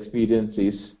reality on the experience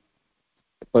is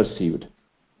perceived.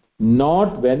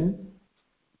 Not when,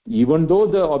 even though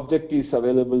the object is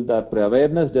available, the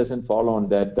awareness doesn't fall on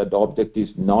that the object is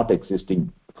not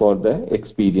existing for the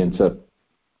experiencer.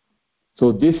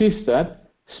 So this is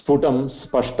that sputam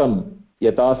spashtam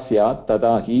yata syat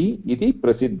tada hi iti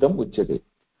prasiddham uchyate.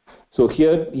 So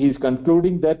here he is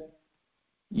concluding that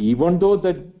even though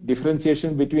the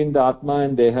differentiation between the Atma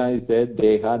and Deha is that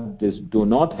Deha do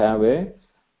not have a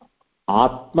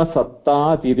Atma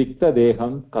Satta Tirikta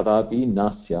Deham Kadapi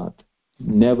Nasyat.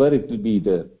 Never it will be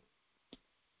there.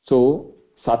 So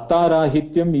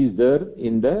Sattarahityam is there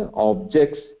in the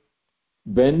objects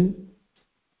when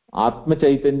Atma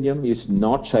Chaitanyam is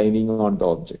not shining on the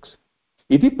objects.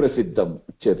 Iti Prasiddham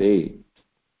Uchyate.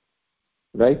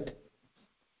 Right?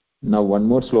 Now one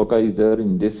more sloka is there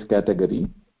in this category.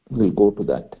 We'll go to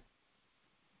that.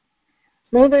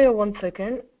 Mahodaya, 1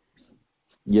 second.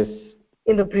 Yes.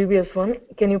 In the previous one,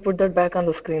 can you put that back on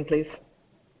the screen, please?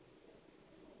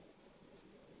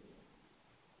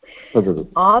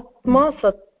 Atma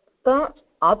Satta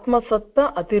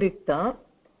Atirikta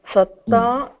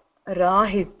Satta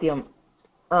Rahityam.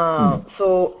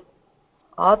 So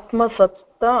Atma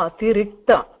Satta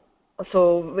Atirikta.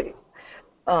 So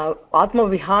Atma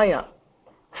Vihaya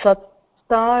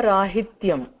Satta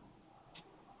Rahityam.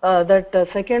 That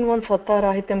second one, Satta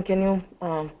Rahityam, can you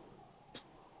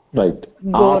right.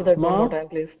 Go over that one more time,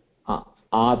 please.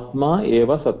 Atma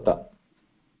eva satta.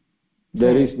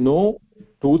 There is no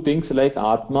two things like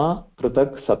Atma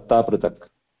pratak, Satta pratak.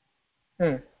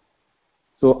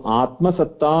 So Atma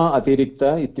Satta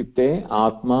Atirikta ityukte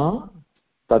Atma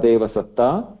tadeva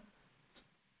Satta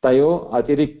tayo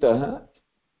Atirikta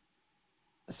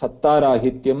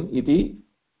Sattarahityam iti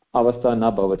avastha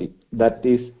na bhavati. That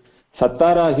is,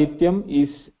 Sattarahityam is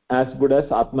as good as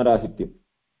Atmarahityam.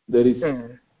 There is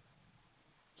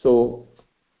so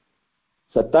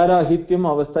Sattarahityam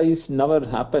avastha is never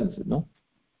happens,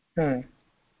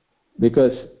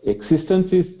 because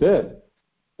existence is there,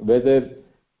 whether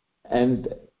and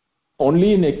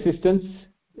only in existence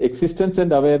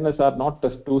and awareness are not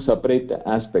two separate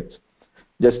aspects.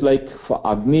 Just like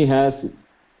Agni has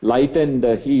light and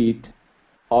heat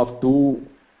of two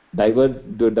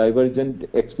divergent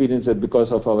experiences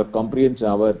because of our comprehension,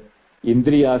 our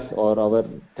indriyas or our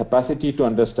capacity to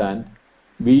understand,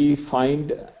 we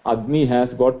find Agni has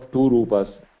got two rupas,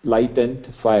 light and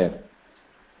fire.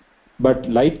 But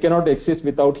light cannot exist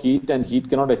without heat and heat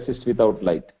cannot exist without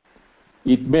light.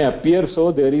 It may appear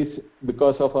so, there is,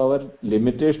 because of our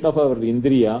limitation of our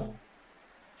indriya,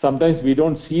 sometimes we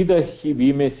don't see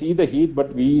we may see the heat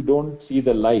but we don't see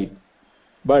the light.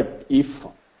 But if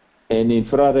an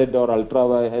infrared or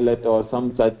ultraviolet or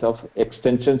some such of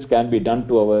extensions can be done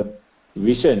to our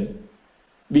vision,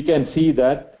 we can see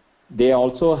that they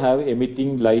also have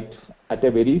emitting light at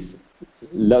a very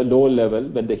low level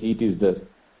when the heat is there.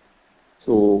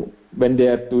 So when they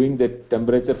are doing the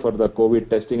temperature for the COVID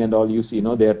testing and all, you see,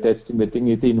 they are testing the thing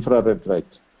with the infrared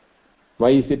light.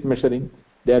 Why is it measuring?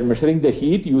 They are measuring the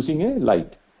heat using a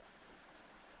light.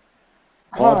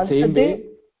 Or same way.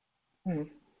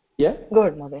 Yeah? Go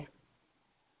ahead, Mother.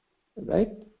 Right?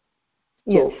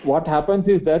 Yes. So what happens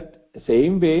is that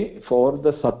same way for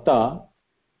the satta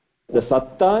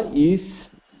is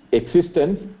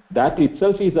existence, that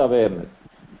itself is awareness.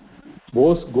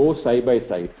 Both go side by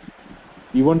side.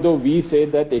 Even though we say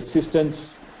that existence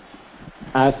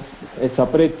as a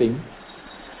separate thing,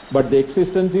 but the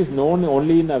existence is known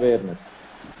only in awareness.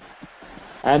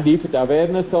 And if the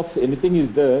awareness of anything is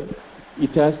there,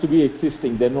 it has to be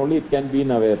existing, then only it can be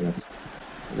in awareness.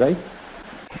 Right?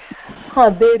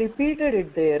 They repeated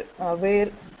it there, where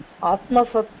Atma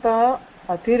Satta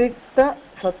Atirikta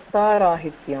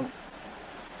Sattarahityam.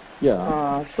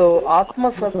 Yeah. So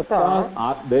Atma Satta,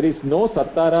 there is no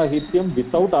Sattarahityam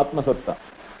without Atma Satta.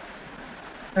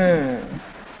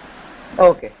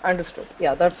 Okay, understood.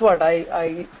 Yeah, that's what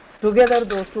I together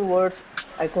those two words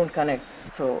I couldn't connect.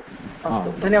 So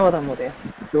धन्यवादः महोदय.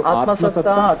 Atma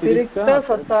Satta Atirikta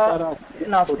Satta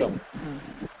Nasti.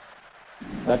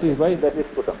 That is why that is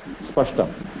putam, spashtam.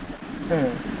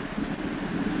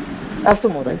 अस्तु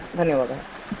महोदय, धन्यवादः.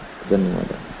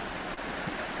 धन्यवादः.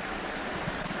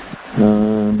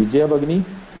 विजया भगिनी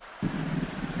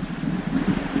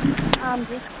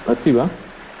अस्ति वा?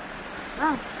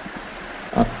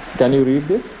 Can you read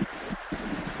this?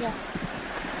 Yeah.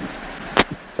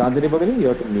 Chandini Bhagini, you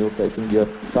have to mute. I think you have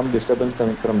some disturbance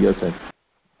coming from your side.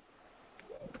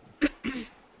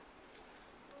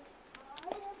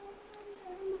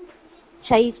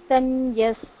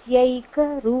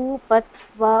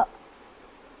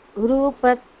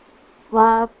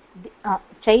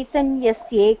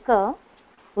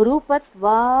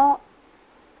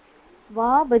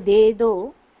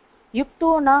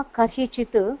 युक्तो न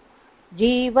कस्यचित्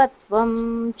जीवत्वं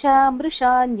च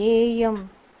मृषा ज्ञेयं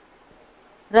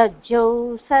रज्जौ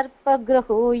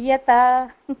सर्पग्रहो यथा.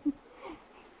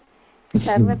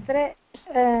 सर्वत्र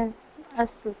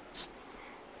अस्तु.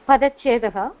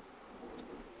 पदच्छेदः.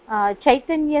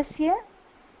 चैतन्यस्य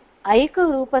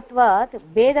ऐकरूपत्वात्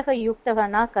भेदः युक्तः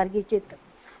न कर्हिचित्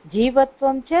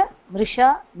जीवत्वं च मृषा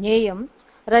ज्ञेयं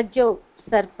रज्जौ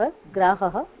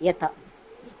सर्पग्राहः यथा.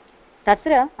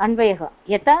 तत्र अन्वयः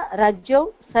यथा रज्जौ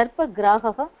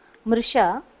सर्पग्राहः मृषा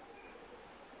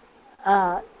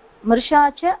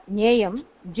च ज्ञेयं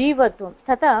जीवत्वं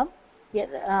तथा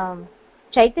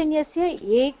चैतन्यस्य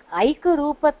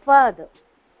ऐकरूपत्वात्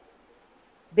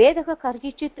भेदः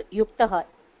कर्हिचित् युक्तः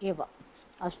एव.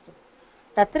 अस्तु.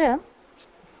 तत्र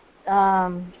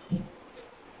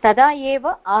तदा एव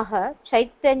आह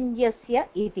चैतन्यस्य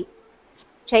इति.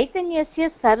 चैतन्यस्य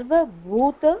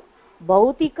सर्वभूत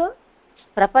भौतिक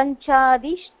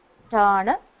प्रपञ्चाधिष्ठान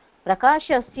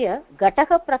प्रकाशस्य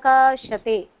घटः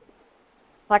प्रकाशते,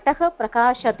 पटः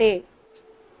प्रकाशते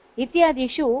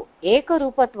इत्यादिषु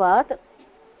एकरूपत्वात्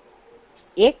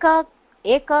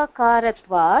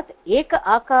एकाकारत्वात् एक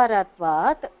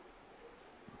आकारात्वात्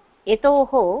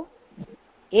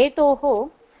एतोः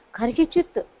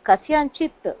कस्यचित्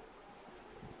कस्याञ्चित्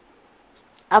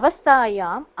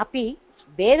अवस्थायाम् अपि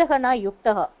भेदः न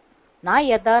युक्तः न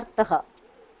यथार्थः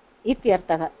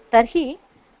इत्यर्थः. तर्हि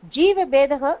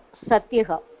जीवभेदः सत्यः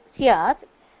स्यात्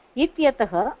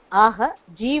इत्यतः आह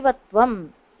जीवत्वम्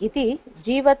इति.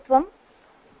 जीवत्वं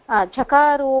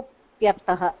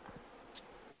चकारोप्यर्थः.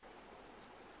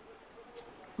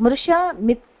 मृषा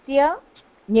मिथ्या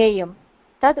ज्ञेयं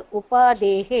तद्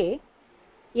उपादेः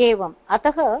एवम्.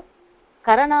 अतः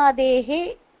करणादेः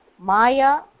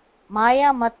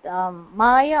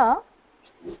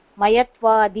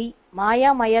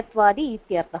मायामयत्वादि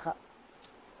इत्यर्थः।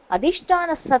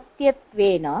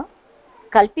 अधिष्ठानसत्यत्वेन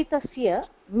कल्पितस्य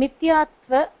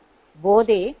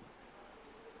मिथ्यात्वबोधे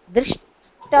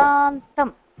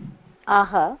दृष्टान्तम्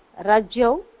आह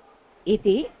रज्जौ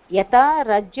इति। यथा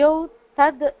रज्जौ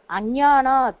तद्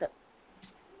अज्ञानात्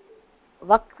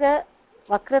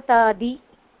वक्रतादि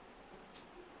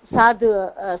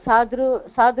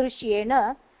सादृश्येन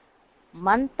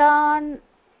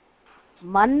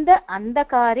मंद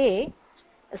अंधकारे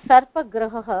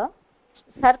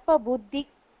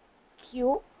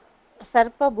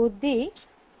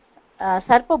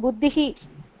सर्पबुद्धिः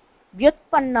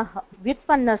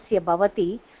व्युत्पन्नस्य भवति,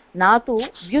 न तु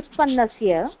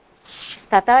व्युत्पन्नस्य।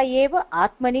 तथा एव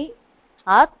आत्मनि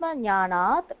आत्म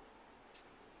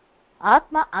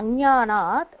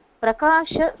अज्ञानात्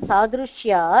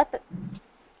प्रकाशसादृश्यात्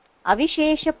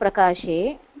अविशेषप्रकाशे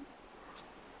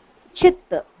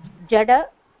चित् जड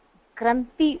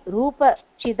क्रन्तिरूपचिदाभासः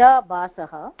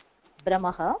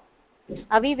भ्रमः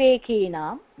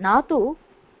अविवेकीनां न तु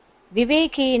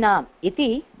विवेकीनाम् इति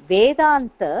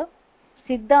वेदान्त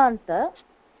सिद्धान्तः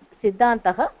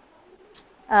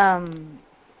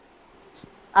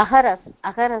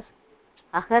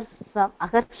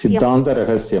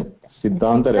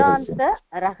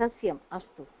सिद्धान्तरहस्यम्।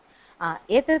 अस्तु,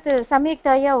 एतत्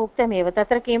सम्यक्तया उक्तमेव।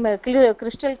 तत्र किं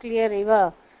क्रिस्टल् क्लियर् इव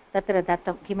तत्र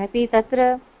दत्तं। किमपि तत्र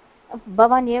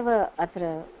भवान् एव अत्र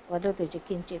वदतु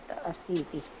किञ्चित् अस्ति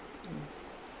इति।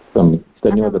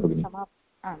 धन्यवादः भगिनि।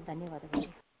 धन्यवादः।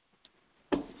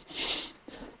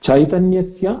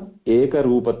 चैतन्यस्य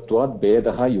एकरूपत्वात्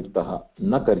भेदः युक्तः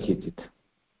न कर्हिचित्।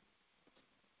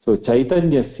 सो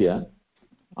चैतन्यस्य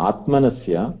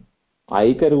आत्मनस्य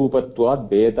ऐकरूपत्वात्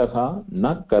भेदः न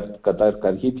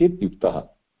कर्हिचित् युक्तः।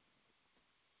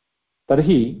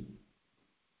 तर्हि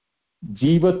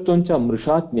जीवत्वं च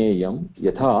मृषा ज्ञेयं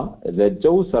यथा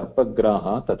रज्जौ सर्पग्राः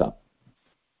तथा।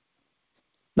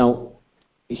 Now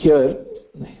here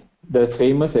the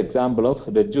famous example of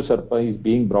Rajju Sarpa is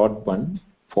being brought one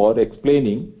for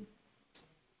explaining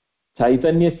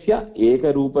Chaitanyasya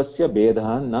ekarupasya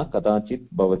bedha na kadachit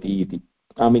bhavati iti.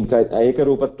 I mean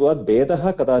ekarupatvat bedah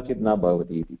kadachit na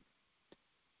bhavati iti.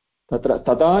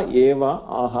 Tata eva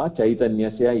aha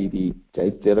Chaitanyasya iti.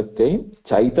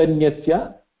 Chaitanyasya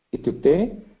ityukte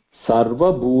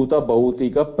sarvabhuta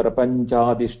bhautika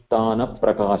prapanchadishtana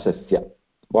prakashasya.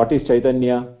 What is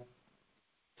Chaitanya?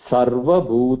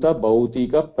 सर्वभूत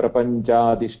भौतिक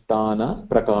प्रपंचाधिष्ठान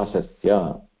प्रकाशस्य।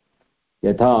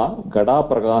 यथा घटा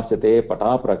प्रकाशते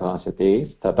पटा प्रकाशते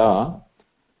तथा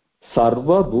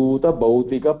सर्वभूत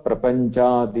भौतिक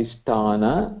प्रपंचाधिष्ठान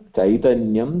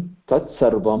चैतन्यं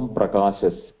तत्सर्वं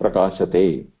प्रकाशते।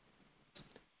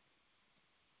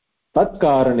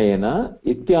 तत्कारणेन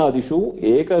इत्यादिषु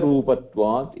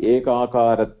एकरूपत्वात्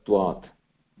एकाकारत्वात्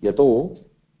यतो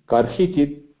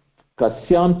कर्हिचित्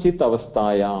कस्यांचित्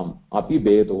अवस्थायाम् अपि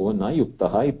भेदो न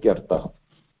युक्तः इत्यर्थः।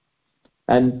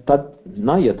 and tat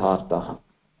na yathartah.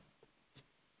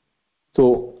 So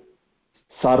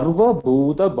sarva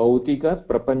bhuta bhautika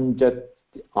prapancha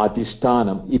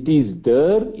adhishtanam, it is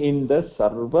there in the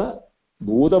sarva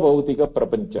bhuta bhautika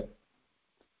prapancha.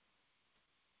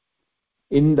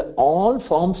 In all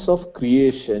forms of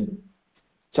creation,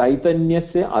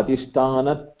 chaitanyasya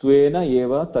adhishthanatvena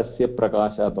eva tasya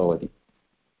prakasha bhavati.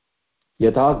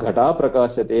 Yatha ghata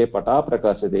prakashate pata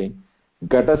prakashate,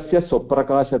 ghatasya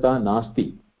swaprakashata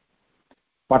nasti,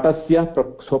 patasya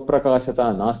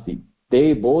swaprakashata nasti.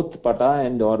 They both, pata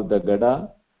and or the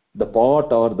gada, the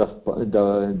pot or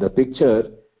the picture,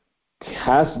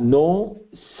 has no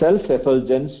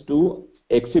self-effulgence to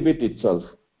exhibit itself.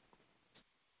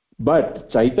 But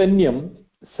Chaitanyam,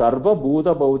 Sarva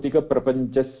Bhuta Bhautika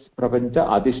Prapancha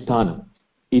Adhishthana,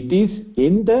 it is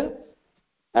in the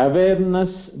awareness,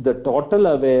 the total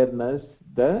awareness,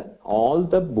 all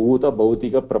the Bhuta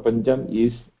Bhautika Prapancham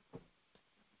is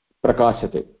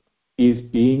Prakashate, is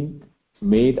being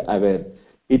made aware.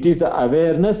 It is the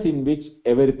awareness in which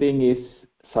everything is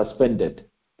suspended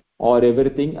or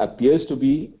everything appears to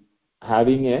be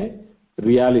having a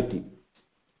reality.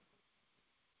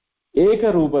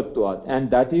 Eka Rupatvat, and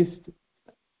that is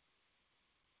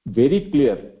very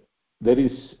clear. There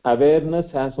is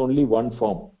awareness has only one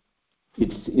form.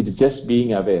 It's just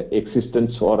being aware,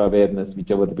 existence or awareness,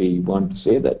 whichever way you want to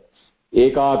say that.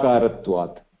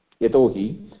 Ekakaratvat.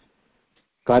 Yatohi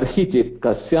karhichit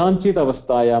kasyanchit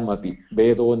avastayam api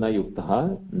vedo na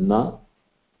yuktaha na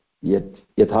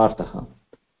yathartaha.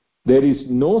 There is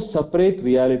no separate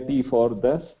reality for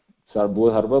the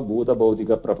sarva bhuta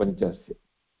bhautika prapanchasya.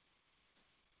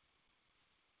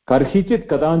 karhichit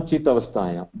kadanchit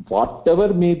avasthaya,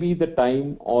 whatever may be the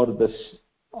time or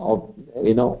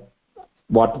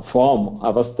what form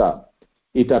avastha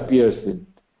it appears in,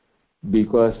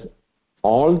 because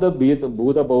all the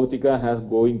Bhuta Bhautika has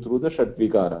going through the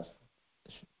Shattvikaras.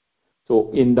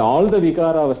 So in all the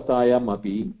Vikara avasthayam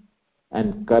api,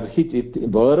 and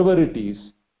karhichit, wherever it is,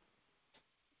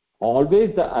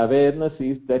 always the awareness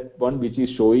is that one which is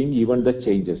showing even the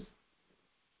changes.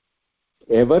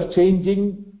 Ever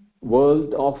changing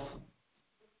world of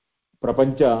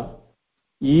prapancha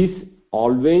is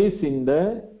always in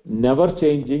the never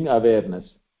changing awareness.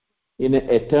 In an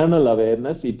eternal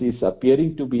awareness, it is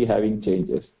appearing to be having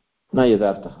changes. Na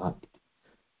yadartha.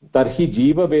 Tarhi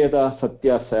jiva veda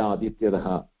satya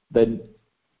sayadityadaha. Then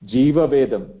jiva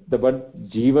vedam, the word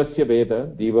jivasya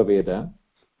veda, jiva veda,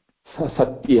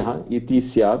 satya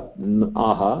iti syat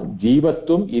aha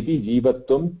jivatvam iti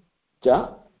jivatvam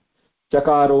cha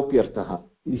chakaropyartha.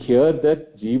 Here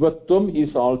that jivatvam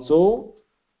is also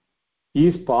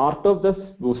part of the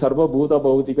sarva bhuta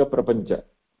bhautika prapancha.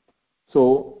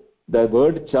 So the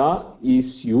word cha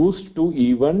is used to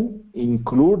even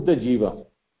include the jiva,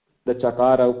 the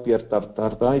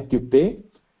chakaropyartha ityukte,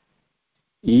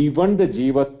 even the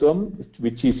jivatvam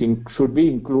which is should be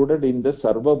included in the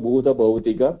sarva bhuta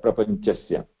bhautika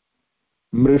prapanchasya.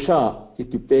 Mrisha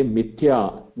ityukte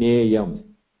mithya neyam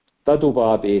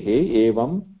tadupadehe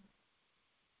evam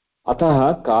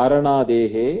atah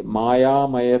karanadehe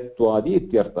mayamayatwadi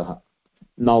ityartah.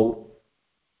 Now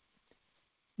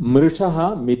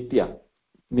mrishaha mithya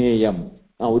neyam.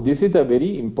 Now this is a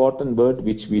very important word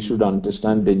which we should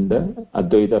understand in the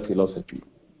Advaita philosophy.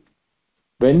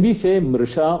 When we say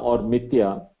mrisha or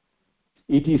mithya,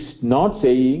 it is not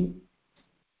saying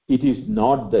it is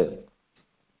not there.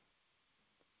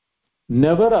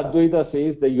 Never Advaita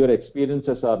says that your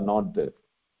experiences are not there.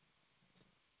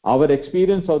 Our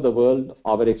experience of the world,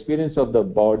 our experience of the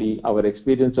body, our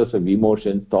experiences of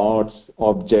emotion, thoughts,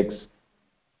 objects,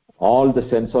 all the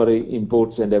sensory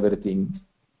inputs and everything,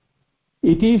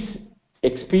 it is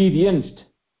experienced,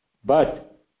 but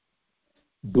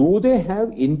do they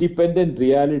have independent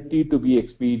reality to be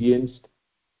experienced?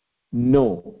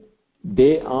 No.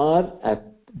 They have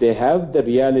the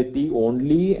reality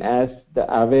only as the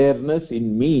awareness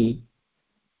in me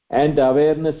and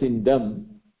awareness in them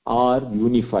are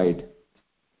unified.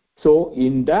 So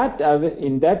in that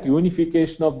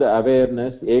unification of the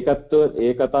awareness,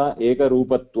 ekata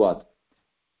ekarupatvat,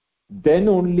 then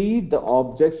only the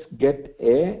objects get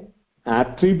a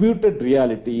attributed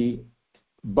reality,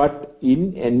 but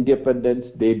in independence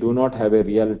they do not have a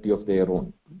reality of their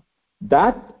own.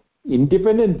 That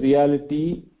independent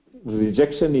reality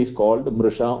rejection is called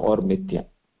mrisha or mithya.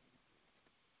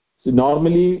 So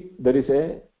normally there is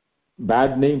a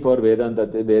bad name for Vedanta.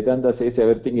 Vedanta says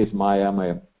everything is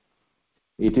maya.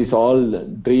 It is all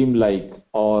dream-like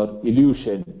or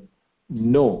illusion.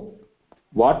 No.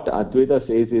 What Advaita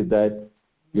says is that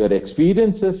your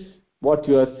experiences, what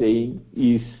you are saying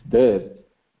is there,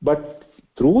 but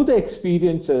through the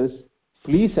experiences,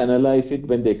 please analyze it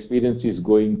when the experience is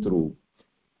going through.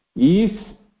 Is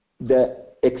the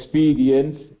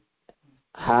experience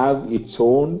have its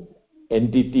own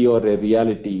entity or a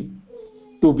reality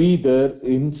to be there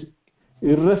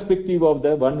irrespective of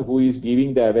the one who is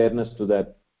giving the awareness to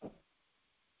that?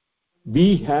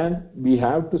 We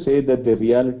have to say that the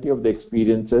reality of the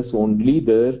experiences only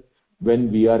there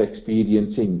when we are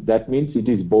experiencing. That means it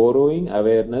is borrowing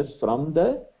awareness from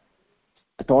the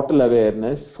total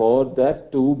awareness for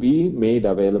that to be made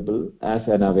available as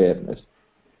an awareness.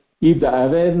 If the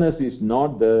awareness is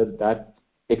not there, that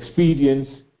experience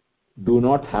do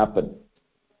not happen.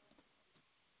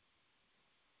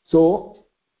 So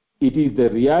it is the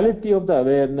reality of the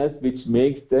awareness which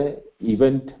makes the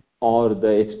event or the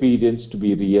experience to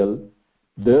be real.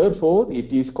 Therefore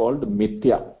it is called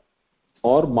mithya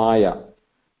or maya.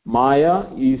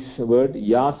 Maya is the word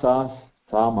yasa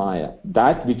sa maya,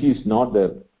 that which is not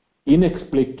there,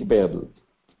 inexplicable.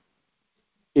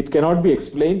 It cannot be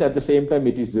explained, at the same time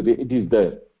it is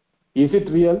there. Is it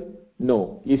real?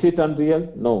 No. Is it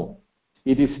unreal? No.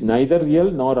 It is neither real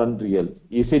nor unreal.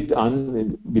 Is it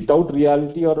without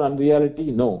reality or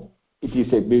unreality? No. It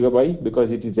is a bigger why? Because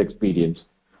it is experience.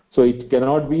 So it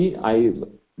cannot be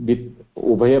with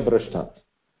ubhaya brashta.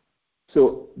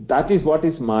 So that is what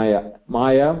is maya.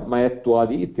 Maya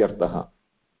mayatwadi ityartaha.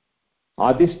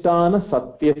 Adhisthana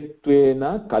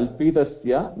satyatvena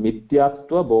kalpitasya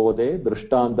mithyatva bodhe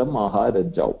drishtantam aha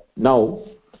rajjau. Now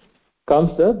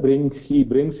comes he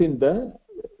brings in the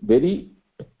very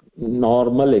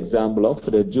normal example of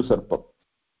Rajju Sarpam.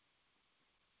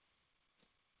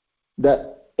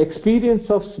 The experience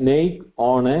of snake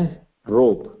on a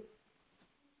rope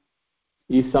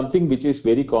is something which is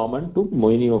very common to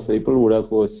many of people who would have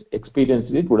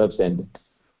experienced it, would have said it.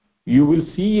 You will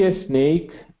see a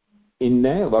snake in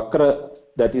a vakra,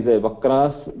 that is a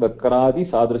vakradi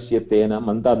sadrishyatena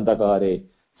mandandakare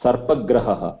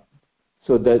sarpagraha.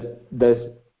 So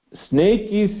the snake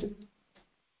is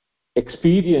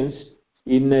experienced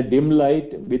in a dim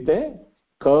light with a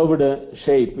curved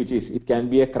shape, which is, it can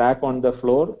be a crack on the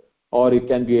floor, or it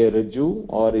can be a raju,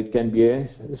 or it can be a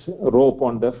rope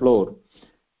on the floor.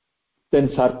 Then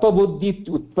sarpa buddhi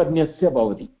utpannasya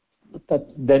bhavati.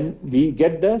 Then we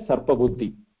get the sarpa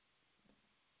buddhi.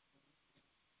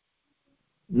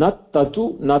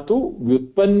 Natu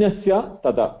vyutpannasya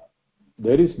tada.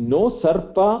 There is no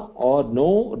sarpa or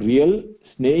no real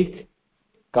snake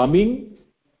coming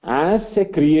as a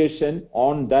creation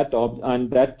on that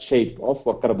shape of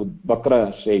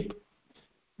vakra shape.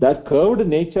 That curved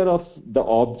nature of the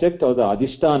object or the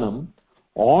adhishtanam,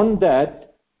 on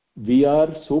that we are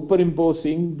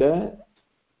superimposing the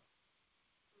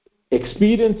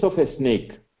experience of a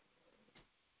snake.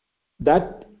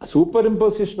 That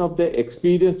superimposition of the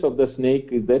experience of the snake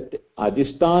is that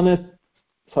adhisthana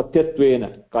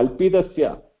satyatvena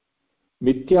kalpidasya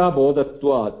mithya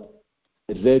bodhatvat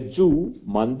rajju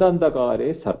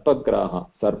mandandakare sarpagraha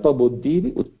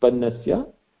sarpabuddhi utpannasya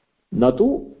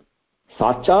natu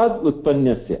sachad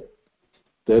utpannasya.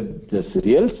 This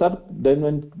real sarp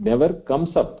then never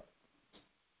comes up.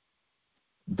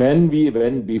 When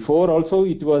before also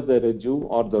it was the rajju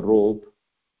or the rope,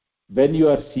 when you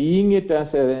are seeing it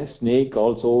as a snake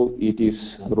also it is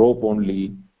rope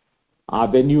only.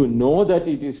 When you know that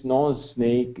it is no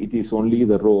snake, it is only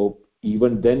the rope,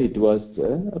 even then it was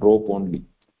rope only.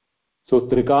 So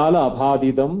trikala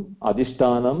abhadidam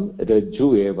adhishtanam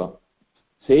rajju eva.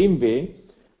 Same way,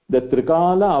 the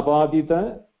trikala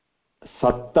abhadita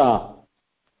satta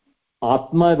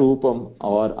atma rupam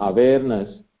or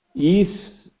awareness is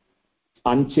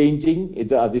unchanging, is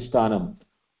the adhishtanam,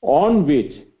 on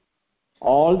which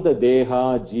all the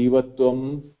deha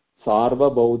jivatvam sarva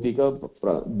bhautika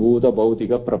bhuta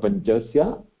bhautika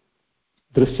prapanchasya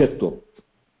drishyatvam.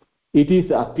 It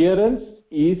is appearance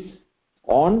is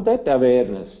on that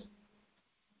awareness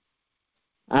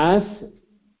as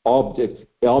objects.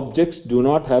 Objects do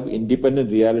not have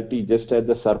independent reality, just as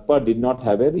the sarpa did not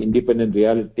have an independent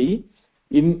reality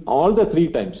in all the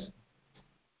three times.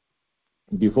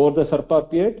 Before the sarpa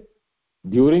appeared,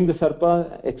 during the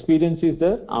sarpa experience is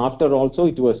there, after also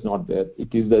it was not there.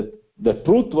 It is the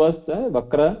truth was the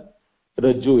vakra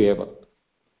rajju eva.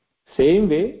 Same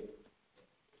way,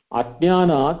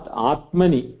 ajnanat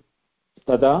atmani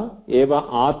tada eva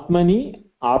atmani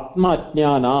atma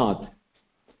ajnanat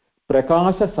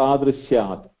prakasha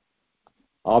sadrishyat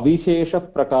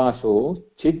avishesha prakasho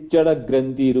chijjada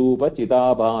grandhi rupa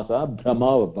chidabhasa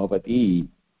brahma bhavati.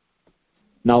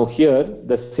 Now here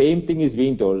the same thing is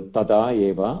being told. Tada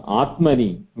eva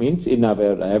atmani means in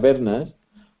our awareness,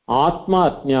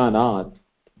 atma ajnanat,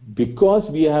 because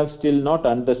we have still not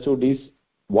understood is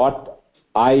what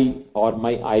I or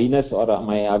my I-ness or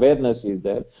my awareness is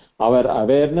there. Our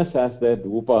awareness as the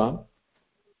rupa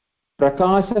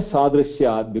prakasha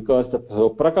sadrishyat, because the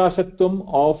prakashatvam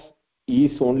of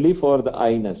is only for the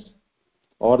I-ness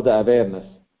or the awareness.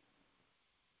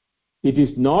 It is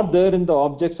not there in the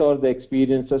objects or the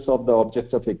experiences of the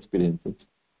objects of experiences.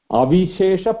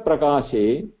 Avishesha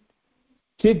prakashe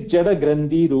chit jada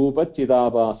grandhi rupa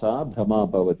chidabhasa brahma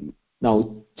bhavati.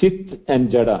 Now chit and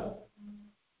jada,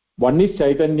 one is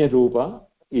chaitanya rupa,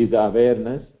 is the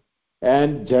awareness,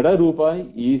 and jada rupa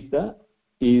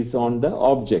is on the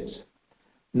objects.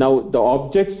 Now the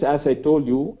objects, as I told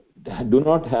you, do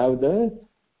not have the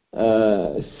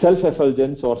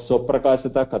self-effulgence or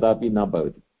soprakashata kadapi na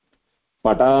bhavati.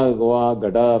 Patagava,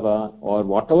 gadava, or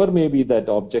whatever may be that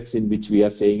objects in which we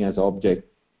are saying as object,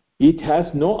 it has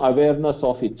no awareness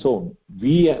of its own.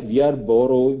 We are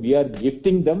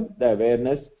gifting them the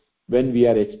awareness when we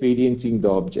are experiencing the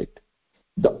object.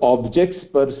 The objects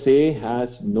per se has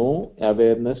no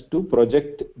awareness to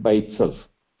project by itself.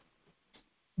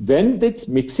 When this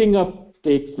mixing up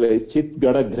takes place, chit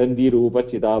gada grandhi rupa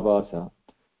chidabhasa,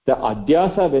 the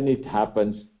adhyasa, when it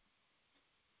happens,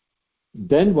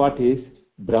 then what is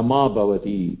Brahma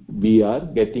bhavati? We are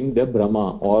getting the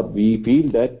Brahma, or we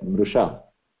feel that Mrusha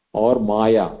or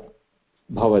Maya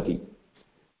bhavati.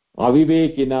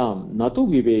 Avivekinam, natu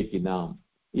vivekinam.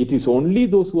 It is only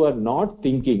those who are not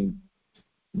thinking.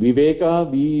 Viveka,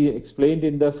 we explained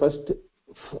in the first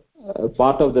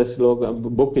part of the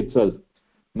slogan, book itself.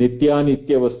 Nitya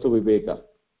nitya vastu viveka.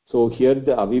 So here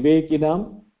the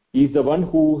avivekinam is the one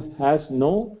who has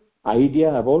no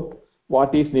idea about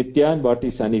what is nitya and what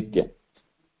is anitya.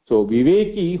 So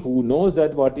viveki, who knows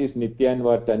that what is nitya and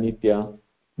what anitya,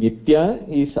 nitya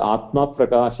is atma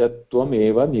prakashatvam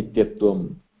eva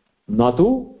nityatvam,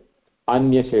 natu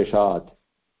anya sheshat.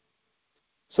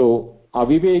 So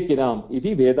avivekinam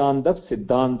iti vedanta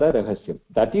siddhanta rahasyam.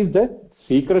 That is the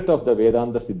secret of the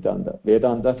vedanta siddhanta.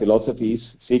 Vedanta philosophy's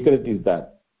secret is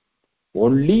that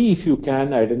only if you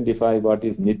can identify what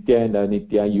is nitya and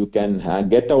anitya, you can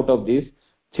get out of this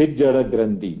chidjara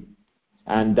grandhi.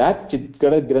 And that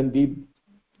chidjara grandhi,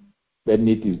 when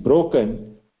it is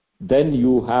broken, then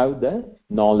you have the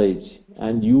knowledge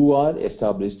and you are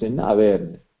established in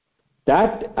awareness.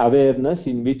 That awareness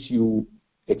in which you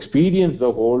experience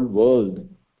the whole world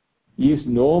is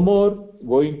no more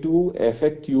going to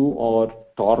affect you or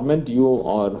torment you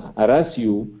or harass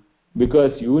you,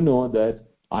 because you know that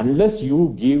unless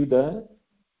you give the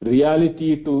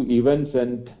reality to events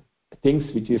and things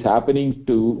which is happening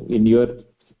to in your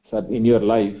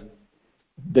life,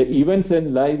 the events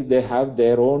in life, they have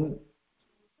their own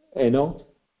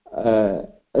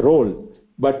role,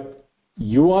 but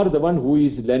you are the one who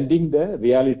is lending the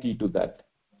reality to that.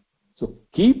 So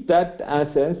keep that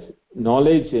as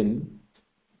knowledge in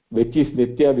which is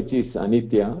nitya, which is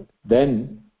anitya,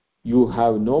 then you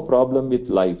have no problem with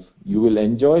life. You will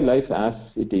enjoy life as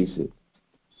it is.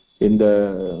 In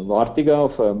the Vartika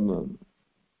of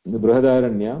the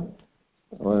Brihadaranya,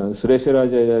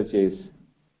 Sureshwaracharya says,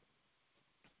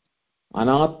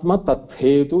 Anatma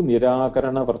tathetu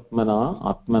nirakarana vartmana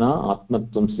atmana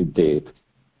atmatvam siddhet.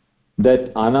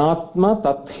 That anatma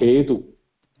tathetu,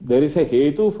 there is a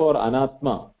hetu for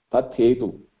anatma,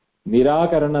 tathetu,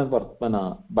 nirakarana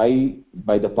vartmana,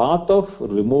 by the path of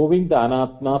removing the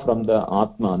anatma from the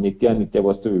atma, nitya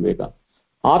vastu viveka.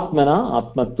 Atmana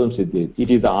atmatvam siddhet. It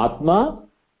is the atma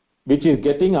which is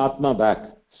getting atma back.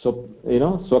 So,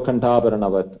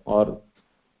 swakanthabaranavat, or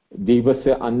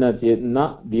deepasya anya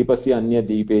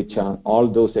deepecha,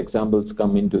 all those examples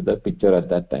come into the picture at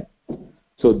that time.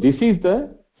 So this is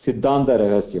the siddhanta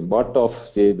rahasyam. What of,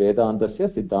 say,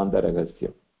 vedantasya siddhanta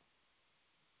rahasyam.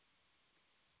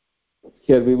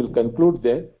 Here we will conclude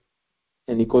there.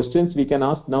 Any questions we can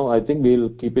ask now? I think we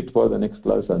will keep it for the next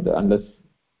class, unless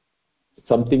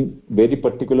something very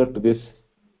particular to this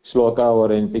shloka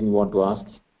or anything you want to ask,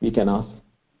 we can ask.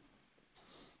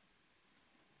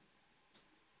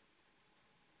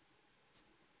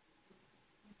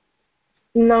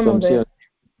 महोदय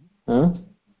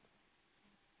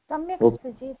सम्यक्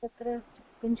अस्ति जी, तत्र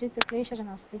किञ्चित् क्लेशः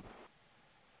नास्ति.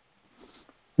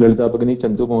 ललिता भगिनी,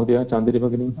 चन्दु महोदय, चान्दिनी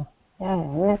भगिनी.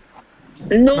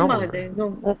 No महोदय, no.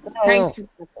 Thank you.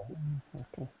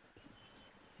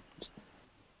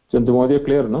 Chandu Mahodaya,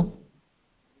 clear, no?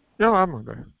 Yeah,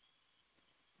 Mahodaya.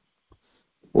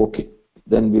 Okay,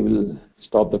 then we will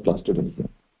stop the class today here.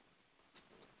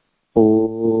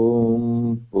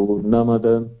 Om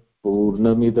Purnamada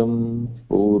Purnamidam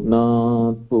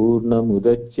Purnat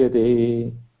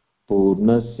Purnamudachyate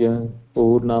Purnasya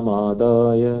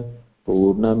Purnamadaya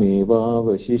Purnameva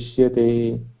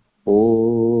Vashishyate.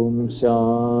 Om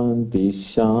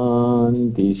Shanti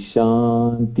Shanti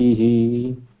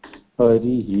Shanti.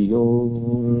 Harihi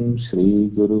Om Shri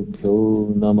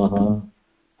Gurubhyo Namaha.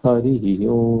 Harihi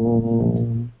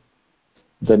Om.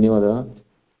 Dhanyawada.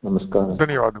 Namaskar.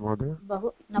 धन्यवादः महोदय.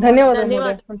 धन्यवादः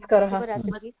महोदय. नमस्कारः.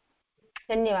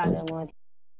 धन्यवादः महोदय.